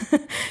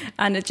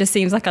 And it just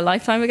seems like a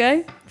lifetime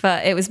ago.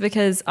 But it was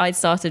because I'd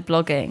started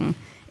blogging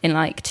in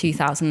like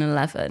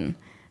 2011.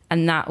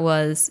 And that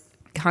was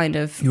kind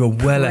of... You were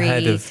well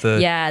ahead of the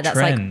that's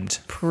trend.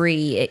 like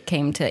pre it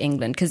came to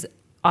England. Because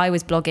I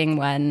was blogging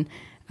when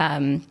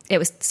it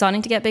was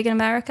starting to get big in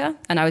America.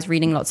 And I was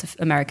reading lots of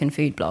American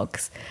food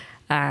blogs.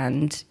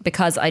 And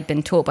because I'd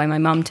been taught by my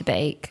mum to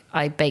bake,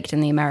 I baked in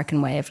the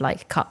American way of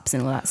like cups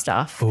and all that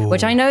stuff,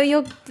 which I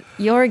know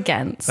you're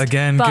against.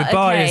 Again, but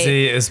goodbye, okay.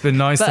 Izzy. It's been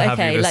nice to have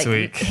you this like,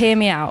 week. Hear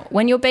me out.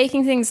 When you're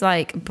baking things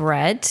like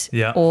bread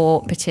Yeah.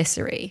 or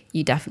patisserie,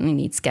 you definitely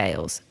need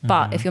scales.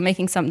 But if you're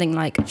making something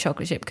like a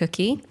chocolate chip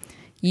cookie,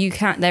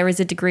 there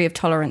is a degree of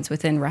tolerance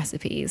within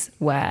recipes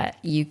where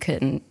you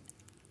can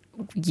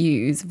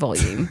use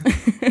volume.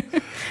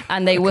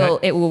 And it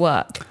will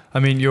work. I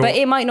mean, But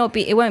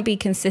it won't be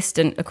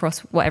consistent across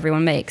what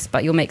everyone makes,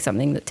 but you'll make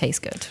something that tastes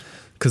good.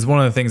 because one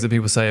of the things that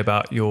people say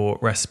about your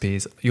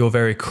recipes, you're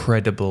very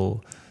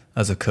credible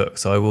as a cook.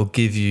 So I will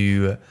give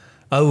you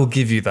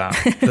that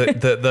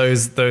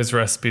those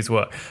recipes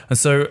work. And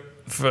so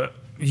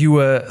you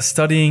were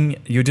doing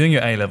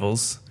your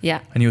A-levels.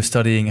 Yeah. And you were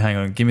studying, hang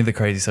on, give me the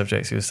crazy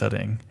subjects you were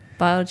studying.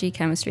 Biology,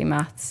 chemistry,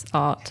 maths,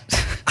 art.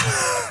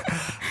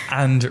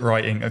 And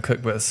writing a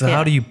cookbook. So Yeah.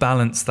 how do you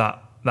balance that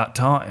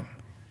time?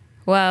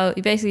 Well,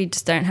 you basically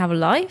just don't have a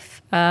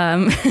life.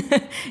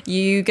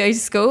 You go to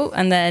school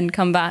and then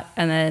come back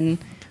and then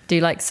do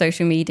like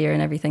social media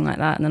and everything like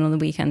that. And then on the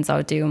weekends I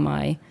would do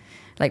my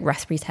like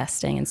recipe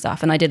testing and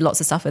stuff. And I did lots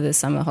of stuff with the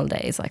summer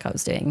holidays. Like I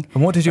was doing.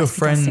 And what did your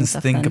recipe testing friends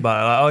stuff think then.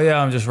 about it? Like, oh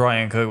yeah, I'm just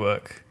writing a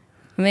cookbook.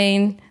 I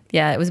mean,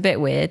 yeah, it was a bit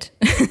weird.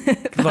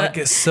 Like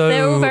it's so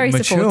they were all very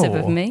mature. supportive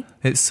of me.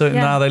 It's so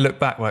Yeah. now they look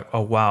back like,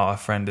 oh wow, our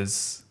friend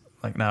is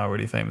like now a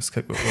really famous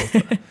cookbook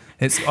author.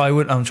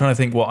 I'm trying to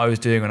think what I was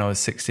doing when I was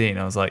 16.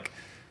 I was like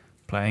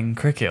playing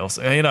cricket or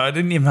so. You know, I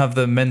didn't even have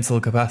the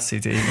mental capacity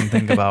to even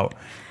think about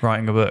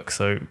writing a book.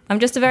 So I'm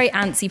just a very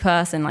antsy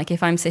person. Like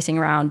if I'm sitting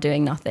around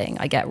doing nothing,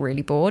 I get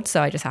really bored.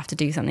 So I just have to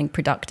do something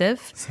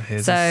productive. So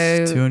here's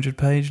a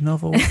 200-page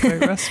novel with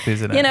great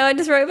recipes in it. You know, I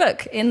just wrote a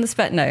book in the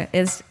spec. No,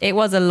 it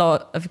was a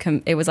lot of,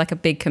 it was like a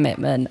big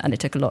commitment and it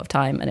took a lot of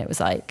time and it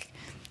was like,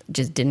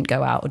 just didn't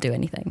go out or do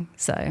anything.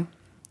 So,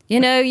 you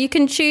know, you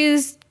can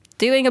choose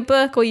doing a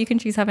book or you can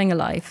choose having a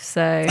life.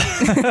 So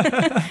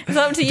it's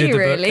up to You did you the book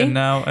really. and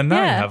now Yeah.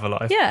 you have a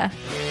life. Yeah.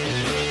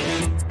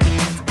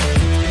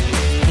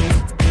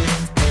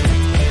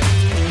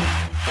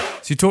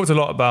 So you talked a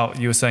lot about,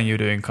 you were saying you were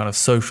doing kind of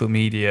social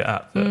media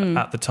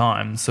at the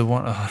time. So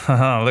what,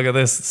 look at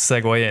this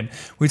segue in.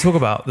 We talk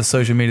about the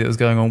social media that was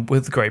going on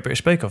with the Great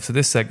British Bake Off. So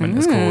this segment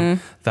is called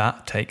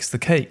That Takes the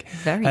Cake.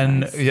 Very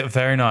nice. Yeah,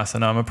 very nice. I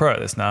know I'm a pro at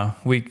this now.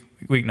 Week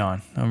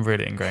 9. I'm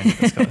really ingrained in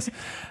this, guys.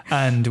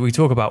 And we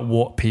talk about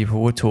what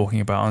people were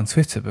talking about on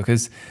Twitter,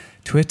 because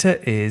Twitter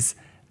is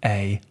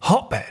a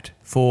hotbed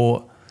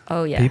for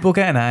Oh, yeah. people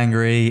getting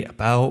angry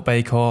about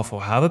Bake Off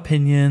or have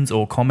opinions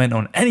or comment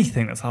on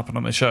anything that's happened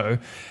on the show.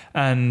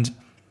 And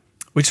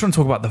we just want to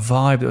talk about the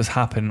vibe that was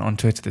happening on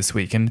Twitter this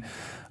week. And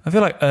I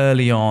feel like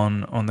early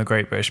on the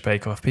Great British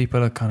Bake Off,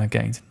 people are kind of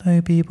getting to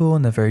know people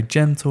and they're very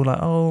gentle, like,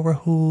 oh,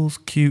 Rahul's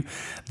cute.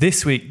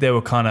 This week, they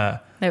were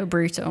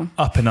brutal.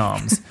 up in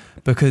arms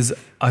because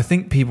I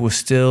think people were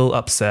still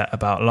upset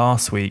about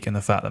last week and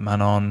the fact that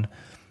Manon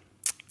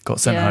got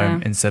sent Yeah.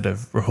 home instead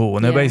of Rahul.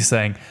 And they're Yeah. basically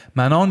saying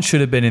Manon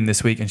should have been in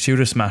this week and she would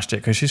have smashed it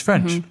because she's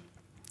French.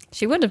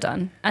 She would have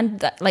done. And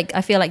that, like,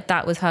 I feel like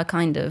that was her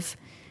kind of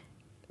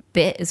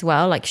bit as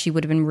well. Like she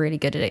would have been really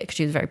good at it because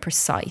she was very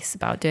precise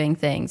about doing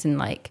things and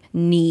like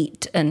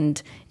neat.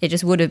 And it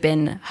just would have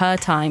been her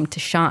time to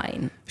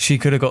shine. She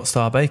could have got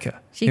Star Baker.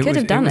 She could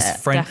have done was it,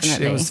 French,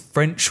 definitely. It was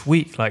French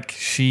week. Like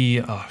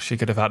she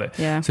could have had it.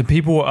 Yeah. So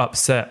people were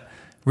upset,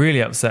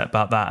 really upset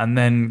about that. And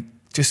then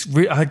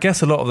I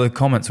guess a lot of the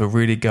comments were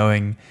really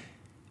going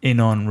in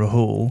on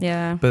Rahul.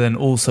 Yeah. But then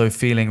also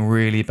feeling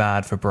really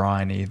bad for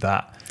Bryony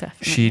that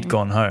Definitely. she'd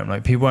gone home.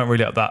 Like people weren't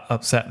really that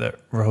upset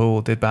that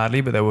Rahul did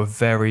badly, but they were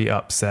very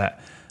upset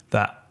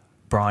that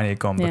Bryony had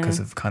gone Yeah. because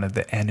of kind of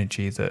the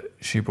energy that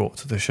she brought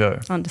to the show.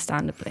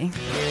 Understandably.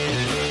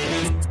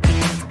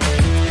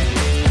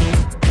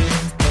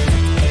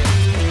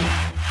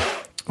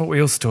 What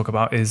we also talk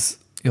about is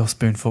your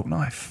spoon, fork,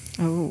 knife.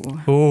 Oh.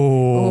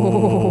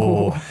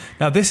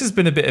 Now, this has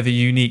been a bit of a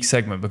unique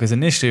segment because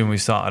initially when we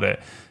started it,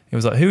 it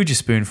was like, who would you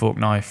spoon, fork,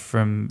 knife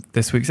from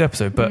this week's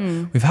episode? But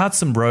we've had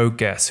some rogue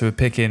guests who are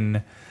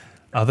picking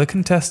other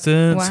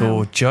contestants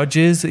or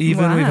judges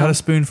even. Wow. We've had a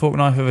spoon, fork,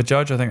 knife of a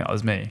judge. I think that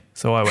was me.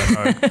 So I went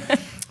rogue.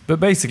 But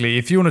basically,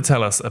 if you want to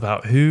tell us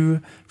about who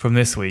from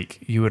this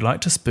week you would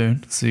like to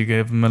spoon, so you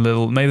give them a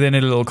little, maybe they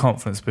need a little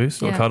confidence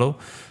boost or cuddle,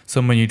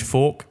 someone you'd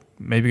fork,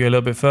 maybe go a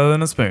little bit further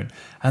than a spoon.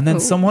 And then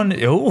someone,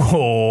 there we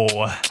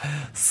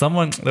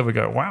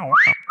go, wow.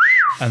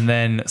 And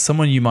then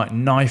someone you might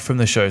knife from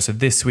the show. So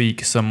this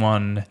week,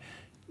 someone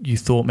you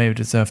thought maybe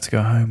deserved to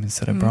go home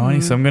instead of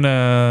Bryony. So I'm going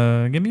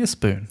to, give me a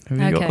spoon. Who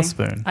have you got the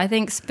spoon?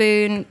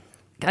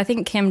 I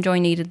think Kim Joy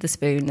needed the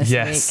spoon this week.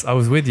 Yes, I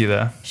was with you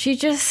there. She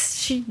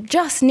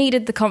just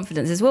needed the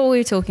confidence. Is what we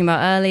were talking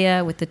about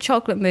earlier with the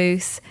chocolate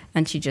mousse,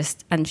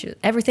 and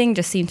everything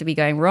just seemed to be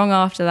going wrong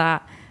after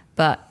that.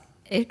 But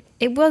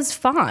it was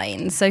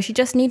fine. So she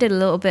just needed a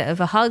little bit of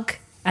a hug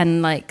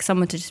and like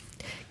someone to just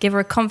give her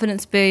a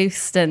confidence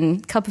boost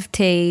and cup of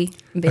tea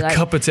and be like,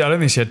 cup of tea. I don't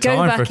think she had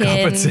time for a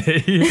cup of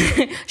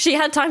tea. She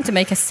had time to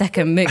make a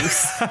second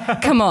mousse.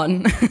 Come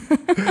on.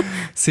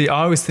 See,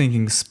 I was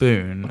thinking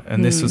spoon,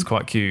 and this was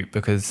quite cute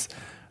because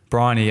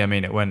Bryony, I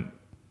mean, it went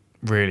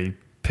really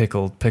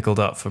pickled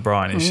up for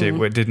Bryony.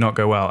 It did not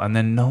go well. And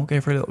then Noel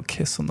gave her a little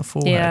kiss on the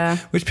forehead,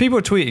 which people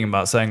were tweeting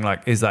about saying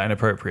like, is that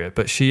inappropriate?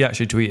 But she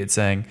actually tweeted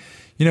saying,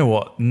 you know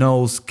what?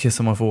 Noel's kiss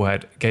on my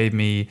forehead gave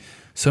me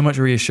so much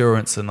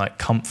reassurance and like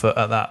comfort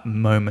at that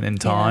moment in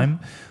time.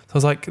 So I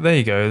was like, there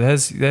you go.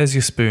 There's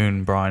your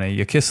spoon, Bryony.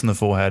 Your kiss on the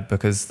forehead,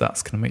 because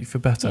that's going to make you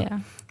feel better. Yeah.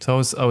 So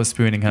I was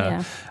spooning her.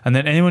 Yeah. And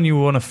then anyone you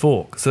want to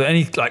fork. So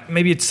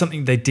maybe it's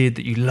something they did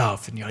that you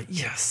love and you're like,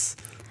 yes,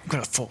 I'm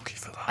going to fork you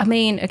for that. I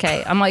mean,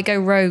 okay, I might go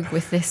rogue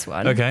with this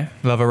one. Okay,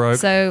 love a rogue.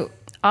 So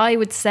I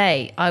would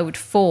say I would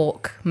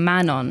fork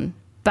Manon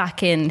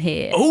back in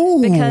here.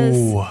 Ooh.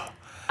 Because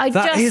I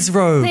that just is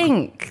rogue.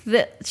 think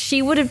that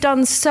she would have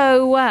done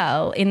so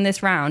well in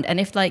this round, and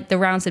if like the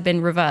rounds had been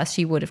reversed,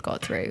 she would have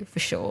got through for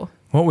sure.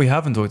 What we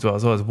haven't talked about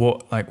as well is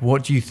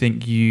what do you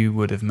think you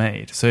would have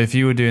made? So if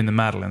you were doing the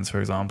Madeleines,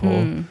 for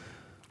example.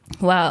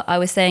 Well, I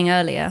was saying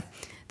earlier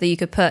that you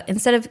could put,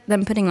 instead of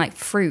them putting like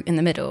fruit in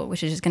the middle,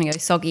 which is just going to go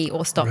soggy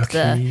or stop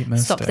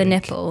the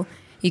nipple,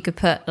 you could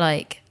put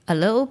like a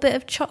little bit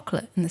of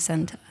chocolate in the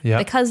center. Yeah.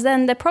 Because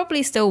then they're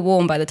probably still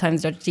warm by the time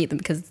the judges eat them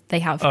because they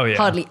have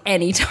hardly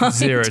any time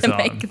to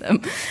make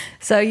them.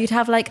 So you'd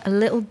have like a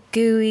little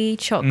gooey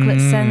chocolate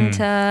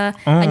center,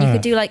 and you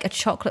could do like a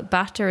chocolate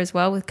batter as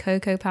well with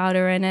cocoa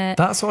powder in it.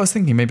 That's what I was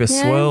thinking, maybe a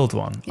swirled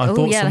one. I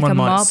thought someone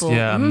might,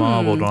 a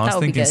marbled one. I was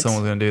thinking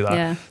someone was going to do that.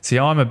 Yeah. See,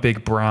 I'm a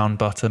big brown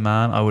butter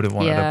man. I would have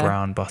wanted a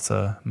brown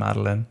butter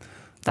Madeleine.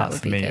 That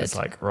for me is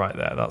like right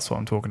there. That's what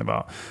I'm talking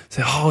about.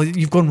 So,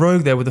 you've gone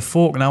rogue there with the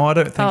fork. Now I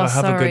don't think I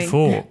have a good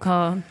fork.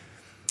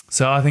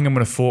 So I think I'm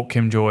going to fork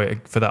Kim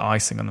Joy for that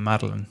icing on the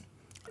Madeleine.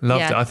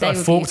 Loved it. I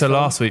forked her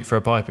last week for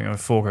a piping. I'm going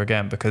to fork her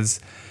again because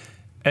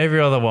every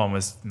other one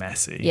was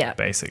messy,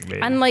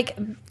 basically. And like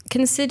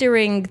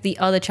considering the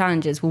other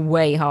challenges were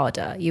way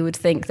harder, you would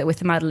think that with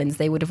the Madeleines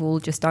they would have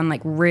all just done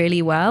like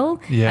really well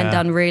and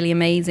done really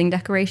amazing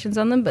decorations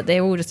on them, but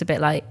they were all just a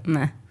bit like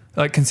meh.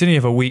 Like considering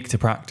you have a week to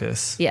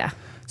practice. Yeah.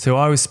 So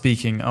I was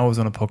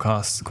on a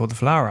podcast called The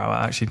Flower Hour,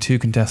 actually 2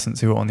 contestants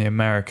who were on the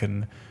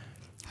American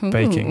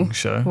baking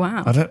show.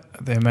 Wow.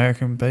 The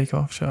American Bake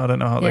Off show, I don't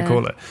know how they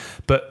call it.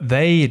 But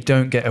they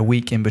don't get a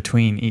week in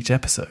between each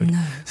episode.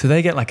 No. So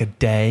they get like a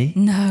day.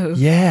 No.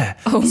 Yeah.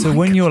 So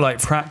when you're like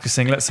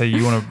practicing, let's say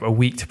you want a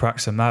week to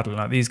practice a Madeleine,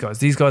 like these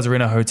guys are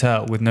in a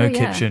hotel with no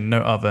kitchen, no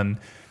oven,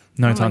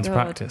 no time to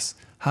practice.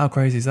 How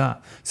crazy is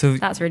that? So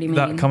that's really mean.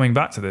 That coming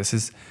back to this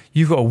is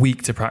you've got a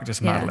week to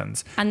practice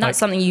Madeleines. And that's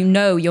something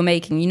you're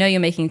making. You know you're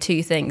making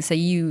 2 things, so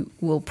you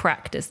will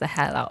practice the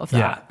hell out of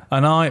that. Yeah.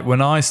 And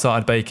when I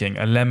started baking,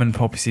 a lemon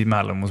poppy seed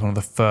Madeleine was one of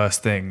the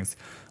first things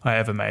I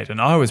ever made. And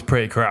I was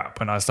pretty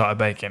crap when I started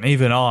baking.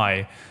 Even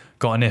I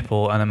got a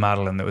nipple and a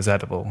Madeleine that was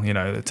edible,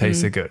 that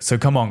tasted good. So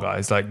come on,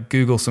 guys, like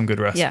Google some good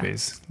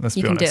recipes. Let's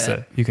be honest.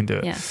 You can do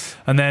it. Yeah.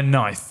 And then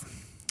knife.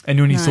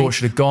 Anyone you thought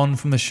should have gone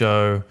from the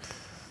show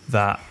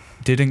that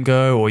didn't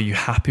go, or are you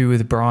happy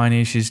with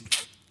Bryony? She's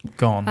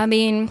gone. I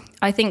mean,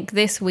 I think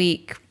this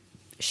week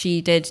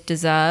she did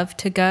deserve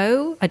to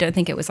go. I don't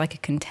think it was like a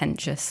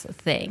contentious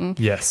thing.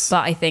 Yes.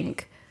 But I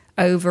think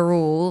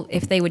overall,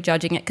 if they were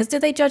judging it, because do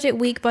they judge it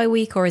week by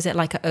week, or is it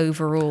like an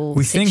overall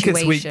situation? Think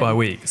it's week by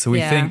week. So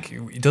we think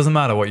it doesn't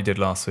matter what you did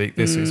last week.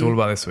 This week, it's all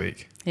about this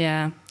week.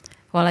 Yeah.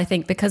 Well, I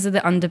think because of the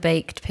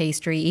underbaked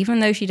pastry, even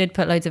though she did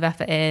put loads of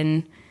effort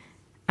in,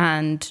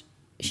 and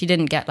she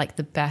didn't get like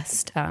the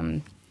best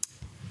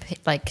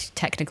like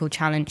technical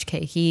challenge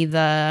cake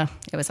either.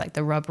 It was like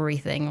the rubbery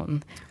thing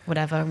on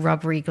whatever,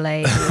 rubbery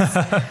glaze.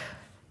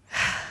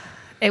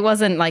 It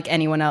wasn't like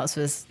anyone else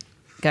was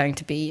going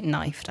to be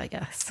knifed, I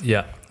guess.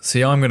 Yeah.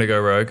 See, I'm going to go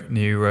rogue,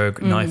 new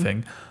rogue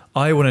knifing.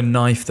 I want to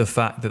knife the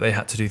fact that they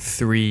had to do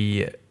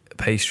 3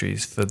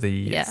 pastries for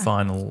the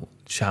final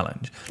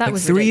challenge. That like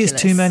was 3 is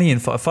ridiculous. too many,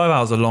 and 5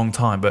 hours is a long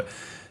time, but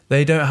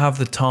they don't have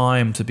the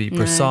time to be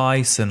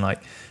precise, and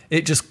like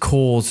it just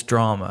caused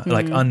drama,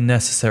 like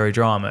unnecessary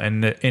drama.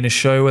 And in a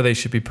show where they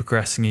should be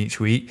progressing each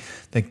week,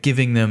 they're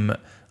giving them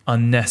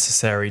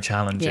unnecessary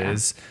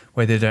challenges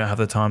where they don't have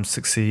the time to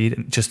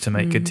succeed just to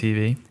make good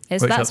TV.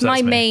 That's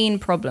my main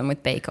problem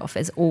with Bake Off,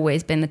 has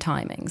always been the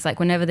timings. Like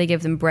whenever they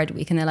give them bread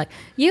week and they're like,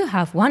 you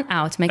have 1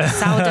 hour to make a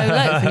sourdough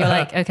loaf, and you're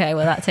like, okay,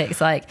 well that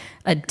takes like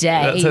a day.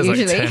 That takes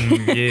usually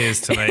like 10 years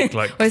to make,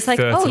 like or it's like,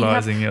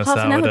 fertilizing you your have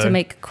half an hour sourdough. to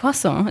make a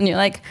croissant, and you're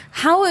like,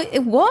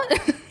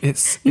 what?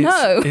 It's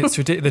No. It's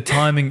ridiculous. The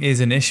timing is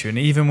an issue, and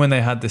even when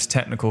they had this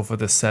technical for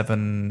the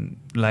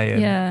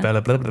 7-layer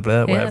blah blah blah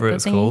blah whatever it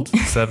was thingy. called,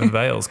 7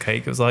 veils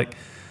cake, it was like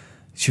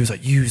she was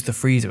like, use the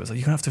freezer. It was like,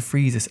 you're gonna have to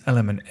freeze this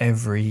element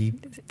every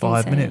 5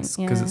 insane, minutes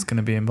because yeah. it's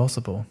gonna be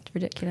impossible. It's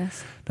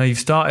ridiculous. Now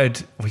you've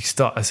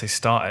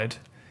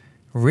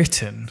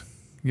written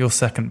your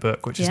second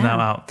book, which is Yeah. now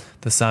out,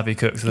 The Savvy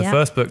Cook. So the Yeah.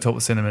 first book, Top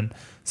with Cinnamon,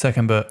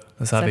 second book,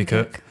 The Savvy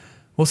Cook.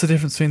 What's the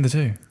difference between the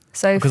two?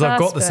 So Because I've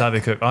got first The book- Savvy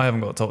Cook, I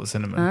haven't got Top with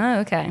Cinnamon. Oh,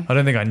 okay. I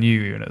don't think I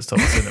knew even it was Top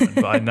with Cinnamon,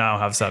 but I now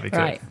have Savvy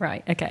Cook.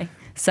 Right, okay.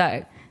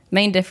 So,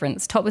 main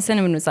difference. Top with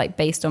Cinnamon was like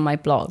based on my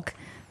blog.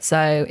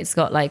 So, it's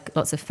got like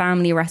lots of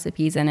family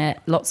recipes in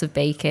it, lots of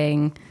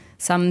baking,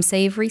 some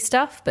savory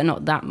stuff, but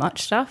not that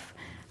much stuff.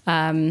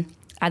 And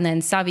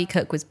then Savvy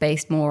Cook was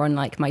based more on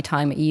like my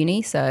time at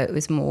uni. So, it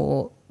was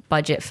more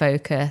budget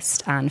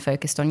focused and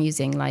focused on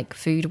using like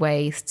food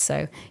waste.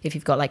 So, if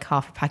you've got like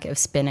half a packet of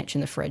spinach in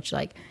the fridge,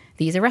 like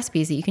these are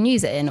recipes that you can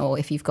use it in, or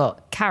if you've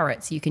got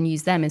carrots, you can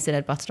use them instead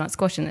of butternut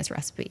squash in this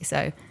recipe.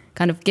 So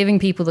kind of giving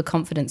people the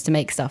confidence to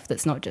make stuff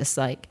that's not just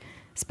like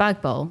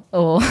spag bowl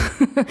or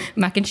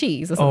mac and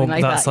cheese or something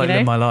like that. That's like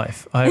in my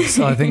life. I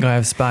think I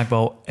have spag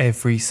bowl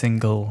every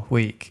single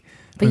week.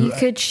 But you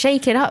could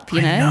shake it up,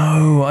 you know?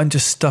 No, I'm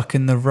just stuck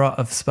in the rut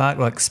of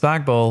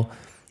spag bowl,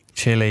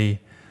 chili,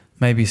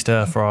 maybe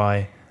stir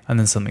fry, and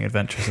then something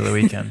adventurous at the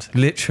weekend.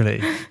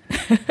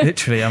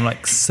 Literally, I'm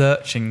like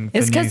searching for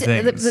It's new because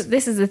things.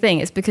 this is the thing.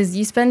 It's because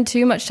you spend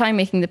too much time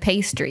making the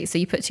pastry, so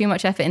you put too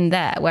much effort in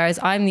there. Whereas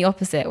I'm the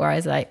opposite, where I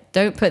was like,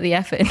 don't put the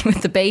effort in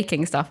with the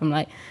baking stuff. I'm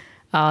like,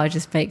 I'll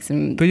just make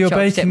some. But your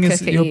chocolate chip baking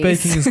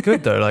cookies. is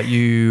good though. Like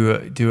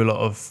you do a lot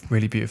of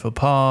really beautiful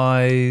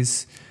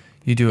pies.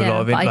 You do a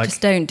lot of it. But I like,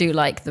 just don't do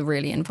like the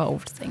really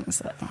involved things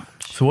that much.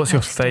 so what's I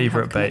your just don't have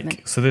favorite bake?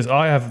 commitment. So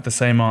I have the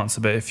same answer,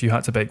 but if you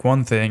had to bake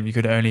one thing, you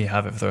could only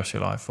have it for the rest of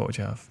your life. What would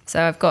you have?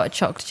 So I've got a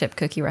chocolate chip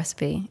cookie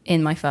recipe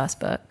in my first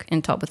book,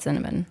 in Top with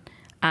Cinnamon,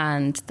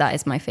 and that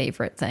is my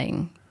favorite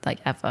thing like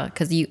ever,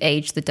 because you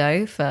age the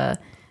dough for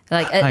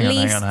like at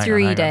least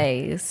 3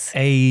 days.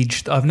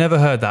 Aged. I've never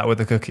heard that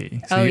with a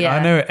cookie. So Oh, yeah.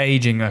 I know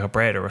aging like a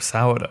bread or a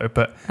sourdough,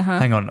 but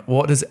hang on.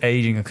 What does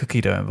aging a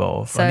cookie dough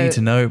involve? So I need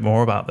to know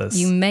more about this.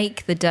 You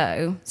make the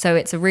dough. So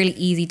it's a really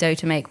easy dough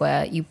to make,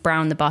 where you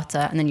brown the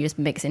butter and then you just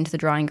mix it into the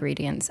dry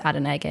ingredients, add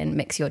an egg in,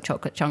 mix your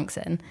chocolate chunks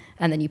in,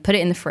 and then you put it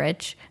in the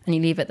fridge and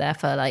you leave it there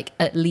for like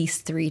at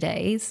least 3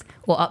 days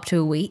or up to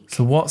a week.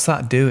 So what's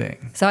that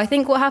doing? So I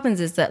think what happens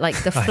is that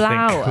like the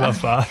flour.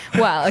 love that.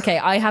 Well, okay,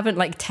 I haven't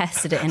like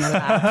tested it in a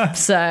lab,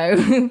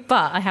 so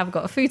but I have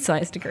got a food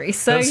science degree,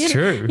 so That's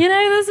true. You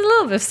know, there's a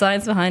little bit of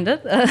science behind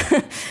it.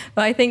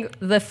 But I think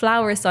the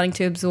flour is starting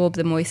to absorb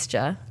the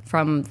moisture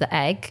from the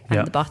egg and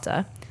Yeah. the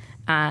butter,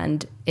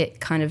 and it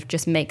kind of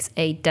just makes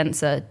a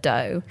denser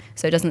dough,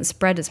 so it doesn't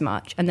spread as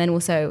much, and then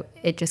also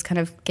it just kind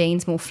of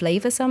gains more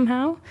flavor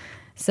somehow.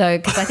 So,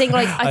 because I think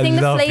I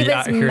the love the flavors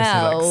accuracy, like,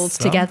 meld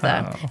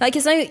together. somehow. Like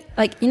it's no,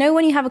 like you know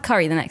when you have a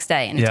curry the next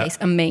day and it Yeah. tastes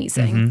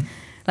amazing,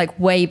 like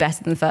way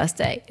better than the first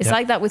day. It's Yeah.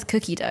 like that with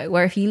cookie dough,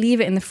 where if you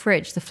leave it in the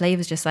fridge, the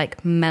flavors just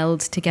like meld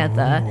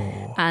together,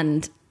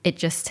 and it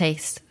just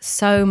tastes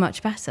so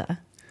much better.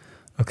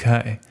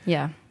 Okay.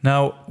 Yeah.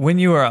 Now, when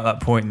you were at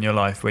that point in your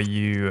life where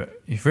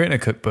you've written a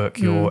cookbook,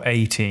 you're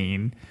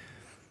 18,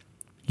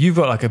 you've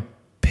got like a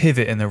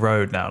pivot in the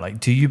road now. Like,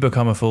 do you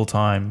become a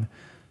full-time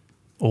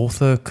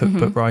author,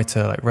 cookbook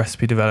writer, like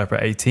recipe developer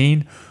at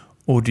 18,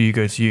 or do you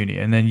go to uni?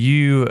 And then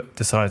you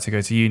decided to go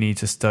to uni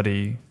to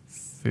study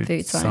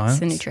food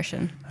science and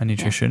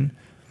nutrition.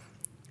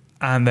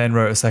 And then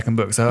wrote a second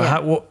book. So Yeah.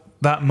 what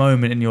that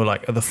moment in your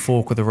like at the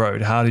fork of the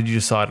road, how did you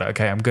decide like,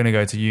 okay, I'm going to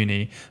go to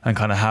uni and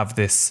kind of have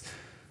this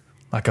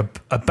like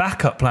a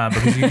backup plan,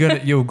 because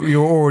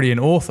you're already an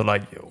author.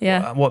 Like,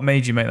 Yeah. what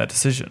made you make that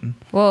decision?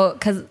 Well,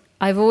 because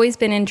I've always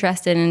been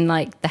interested in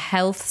like the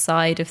health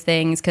side of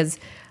things, because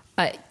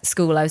at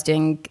school I was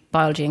doing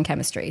biology and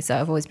chemistry, so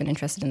I've always been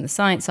interested in the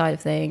science side of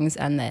things,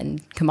 and then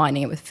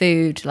combining it with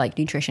food, like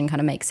nutrition kind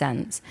of makes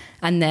sense.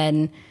 And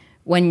then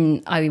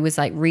when I was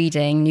like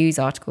reading news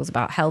articles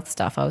about health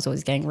stuff, I was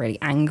always getting really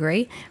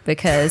angry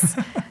because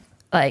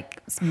like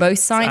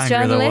most science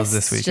angry there was journalists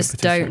this week, just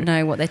particularly. don't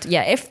know what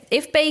they're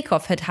if Bake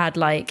Off had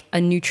like a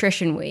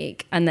nutrition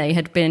week and they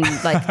had been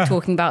like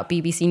talking about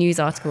BBC News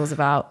articles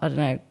about, I don't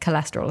know,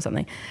 cholesterol or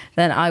something,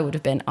 then I would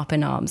have been up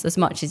in arms as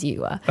much as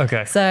you were.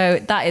 Okay.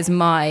 So that is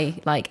my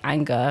like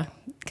anger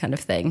kind of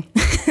thing.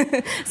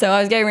 So I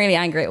was getting really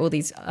angry at all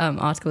these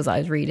articles I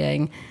was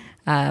reading.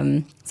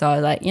 So I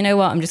was like, you know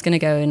what, I'm just going to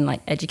go and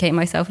like educate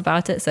myself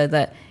about it so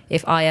that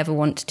if I ever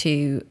want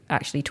to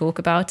actually talk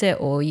about it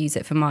or use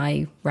it for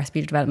my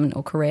recipe development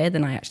or career,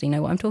 then I actually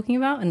know what I'm talking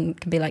about and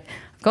can be like,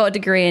 I've got a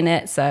degree in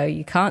it, so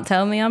you can't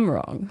tell me I'm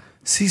wrong.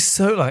 So he's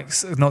so like,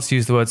 not to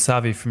use the word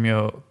savvy from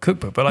your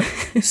cookbook, but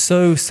like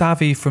so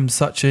savvy from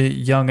such a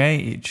young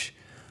age.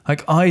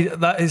 Like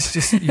that is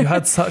just, you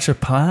had such a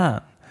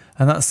plan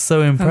and that's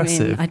so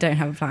impressive. I mean, I don't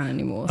have a plan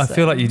anymore. I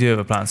feel like you do have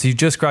a plan. So you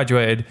just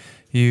graduated,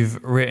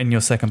 you've written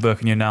your second book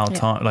and you're now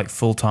like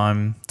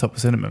full-time Top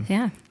with Cinnamon.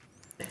 Yeah.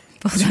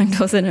 Full-time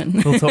Top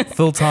Cinnamon.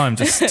 Full-time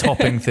just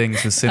topping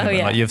things with cinnamon.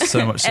 Like you have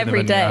so much cinnamon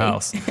Every day. in your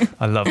house.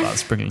 I love that,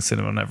 sprinkling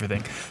cinnamon on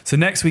everything. So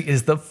next week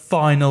is the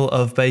final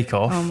of Bake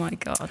Off. Oh my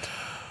God.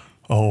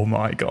 Oh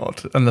my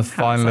God. And the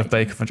final of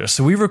Bake Off and Dress.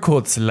 So we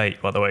record this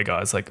late, by the way,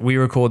 guys. Like we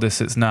record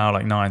this, it's now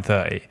like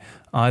 9:30.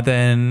 I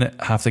then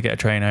have to get a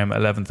train home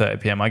at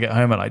 11:30 p.m. I get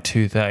home at like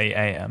 2:30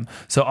 a.m.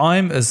 So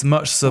I'm as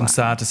much as I'm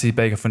sad to see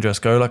Bake Off and Dress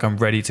go, like I'm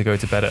ready to go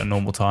to bed at a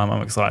normal time.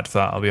 I'm excited for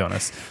that, I'll be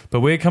honest. But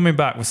we're coming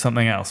back with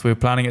something else. We're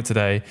planning it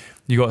today.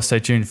 You got to stay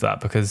tuned for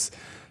that because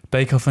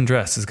Bake Off and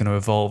Dress is going to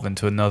evolve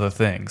into another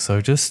thing. So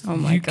just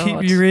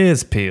keep your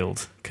ears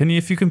peeled.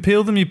 If you can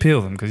peel them, you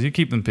peel them because you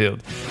keep them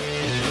peeled.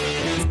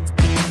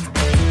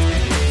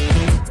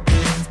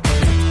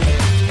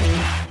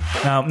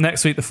 Now,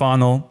 next week, the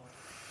final.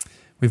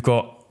 We've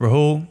got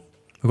Rahul,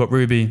 we've got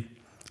Ruby, and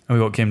we've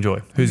got Kim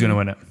Joy. Who's going to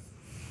win it?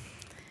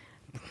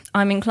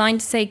 I'm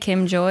inclined to say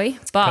Kim Joy,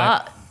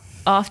 but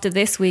after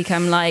this week,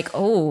 I'm like,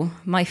 oh,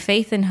 my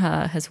faith in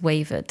her has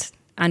wavered.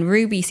 And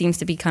Ruby seems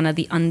to be kind of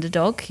the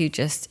underdog who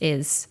just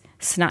is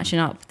snatching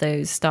up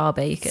those star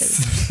bakers.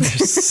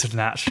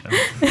 Snatching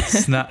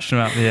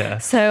them up, yeah.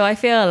 So I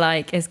feel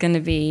like it's going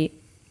to be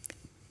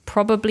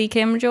probably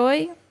Kim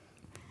Joy,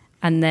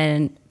 and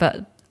then,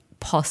 but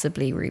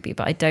possibly Ruby,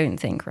 but I don't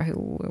think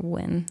Rahul will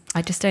win.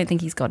 I just don't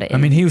think he's got it in. I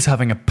mean, he was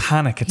having a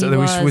panic attack.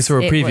 We saw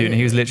a preview and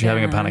he was literally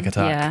having a panic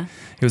attack. Yeah.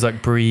 He was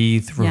like,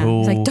 breathe,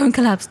 Rahul. Yeah. He's like, don't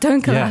collapse.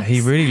 Yeah,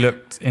 he really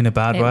looked in a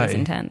bad way. It was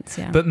intense,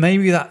 yeah. But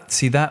maybe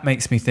that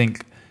makes me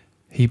think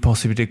he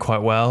possibly did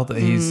quite well. That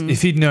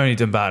if he'd known he'd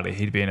done badly,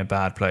 he'd be in a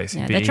bad place.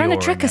 Yeah, they're trying to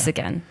trick us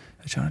again.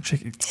 They're trying to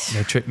trick.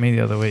 They tricked me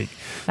the other week.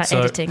 That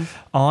editing.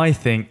 I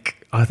think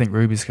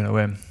Ruby's going to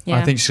win. Yeah.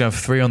 I think she's going to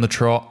have 3 on the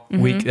trot.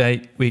 Week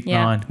 8, week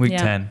 9, week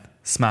 10.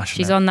 Smashing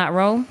She's it. on that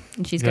roll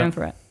and she's going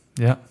for it.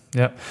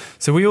 Yeah.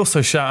 So we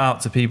also shout out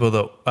to people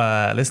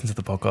that listen to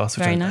the podcast,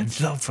 which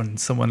I love when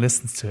someone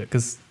listens to it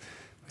because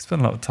we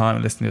spend a lot of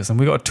time listening to us. And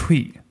we got a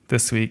tweet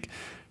this week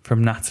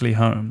from Natalie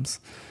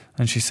Holmes.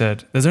 And she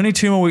said, there's only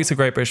 2 more weeks of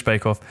Great British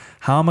Bake Off.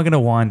 How am I going to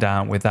wind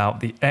down without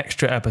the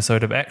extra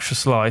episode of Extra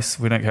Slice?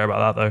 We don't care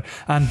about that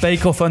though. And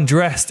Bake Off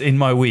Undressed in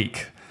my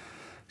week.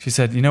 She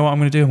said, you know what I'm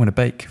going to do? I'm going to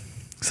bake.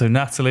 So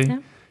Natalie,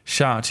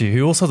 shout out to you,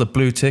 who also has a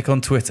blue tick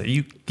on Twitter.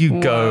 You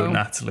go,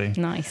 Natalie.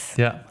 Nice.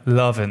 Yeah,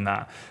 loving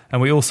that.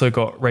 And we also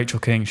got Rachel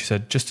King. She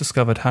said, just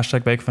discovered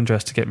 #Bake Off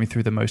Undressed to get me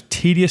through the most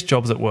tedious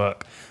jobs at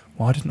work.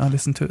 Why didn't I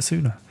listen to it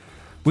sooner?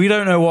 We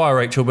don't know why,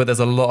 Rachel, but there's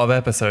a lot of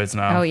episodes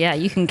now. Oh, yeah.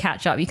 You can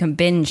catch up. You can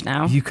binge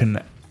now. You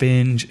can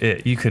binge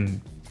it. You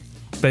can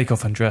Bake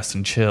Off Undressed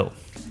and chill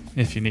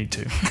if you need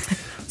to.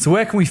 So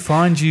where can we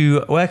find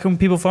you? Where can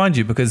people find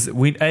you? Because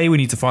we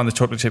need to find the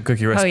chocolate chip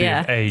cookie recipe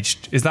of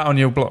Aged. Is that on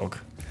your blog?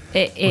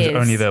 It is. Or is it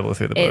only available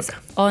through the book? It's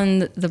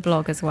on the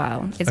blog as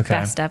well. It's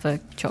best ever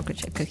chocolate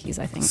chip cookies,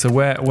 I think. So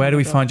where do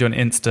we find you on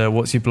Insta?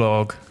 What's your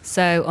blog?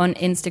 So on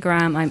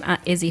Instagram, I'm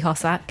at Izzy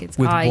Hossack. It's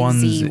with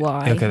IZY.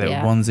 Okay,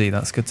 1Z.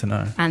 That's good to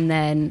know. And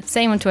then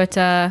same on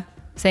Twitter,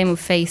 same on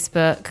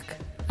Facebook,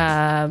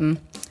 and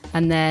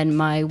then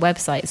my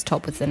website is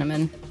Top with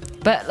Cinnamon.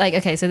 But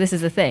so this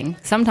is the thing.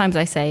 Sometimes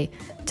I say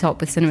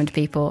Top with Cinnamon to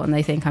people, and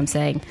they think I'm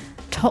saying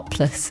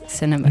topless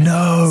cinnamon.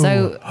 No.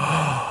 So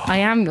I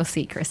am your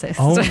secretist.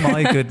 Oh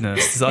my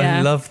goodness.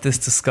 I love this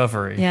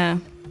discovery. Yeah.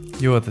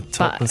 You're the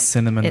topless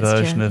cinnamon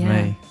version of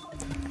me.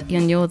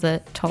 And you're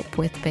the top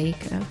with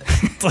baker.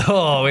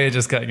 Oh, we're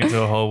just getting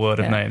into a whole world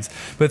of names.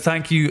 But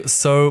thank you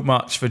so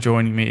much for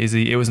joining me,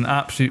 Izzy. It was an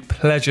absolute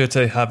pleasure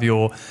to have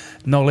your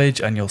knowledge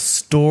and your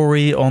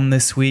story on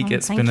this week.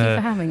 Thank you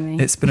for having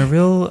me. It's been a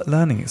real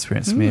learning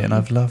experience for me, and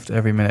I've loved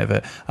every minute of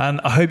it.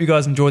 And I hope you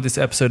guys enjoyed this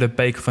episode of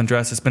Bake Off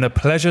Undressed. It's been a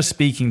pleasure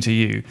speaking to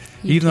you,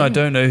 even though I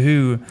don't know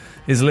who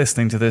is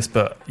listening to this,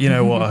 but you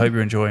know what? I hope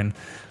you're enjoying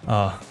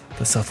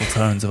the subtle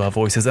tones of our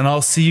voices. And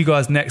I'll see you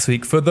guys next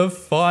week for the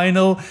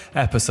final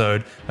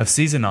episode of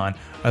season 9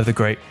 of the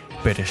Great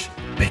British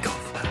Bake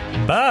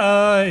Off.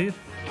 Bye.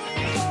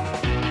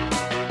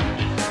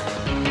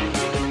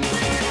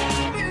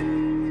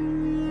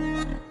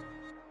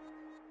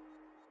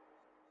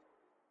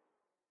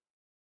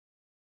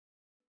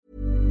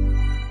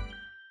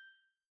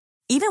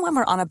 Even when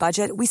we're on a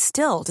budget, we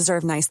still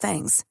deserve nice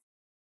things.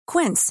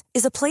 Quince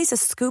is a place to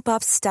scoop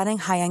up stunning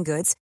high-end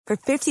goods for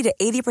 50 to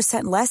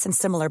 80% less than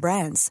similar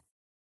brands.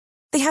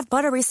 They have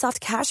buttery soft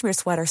cashmere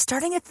sweaters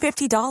starting at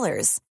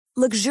 $50,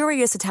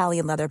 luxurious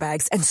Italian leather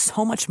bags, and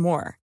so much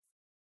more.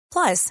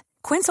 Plus,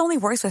 Quince only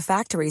works with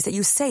factories that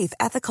use safe,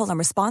 ethical, and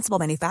responsible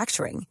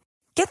manufacturing.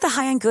 Get the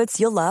high-end goods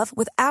you'll love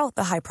without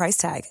the high price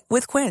tag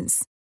with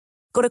Quince.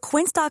 Go to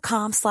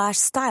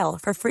quince.com/style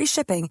for free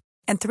shipping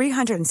and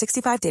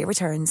 365-day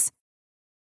returns.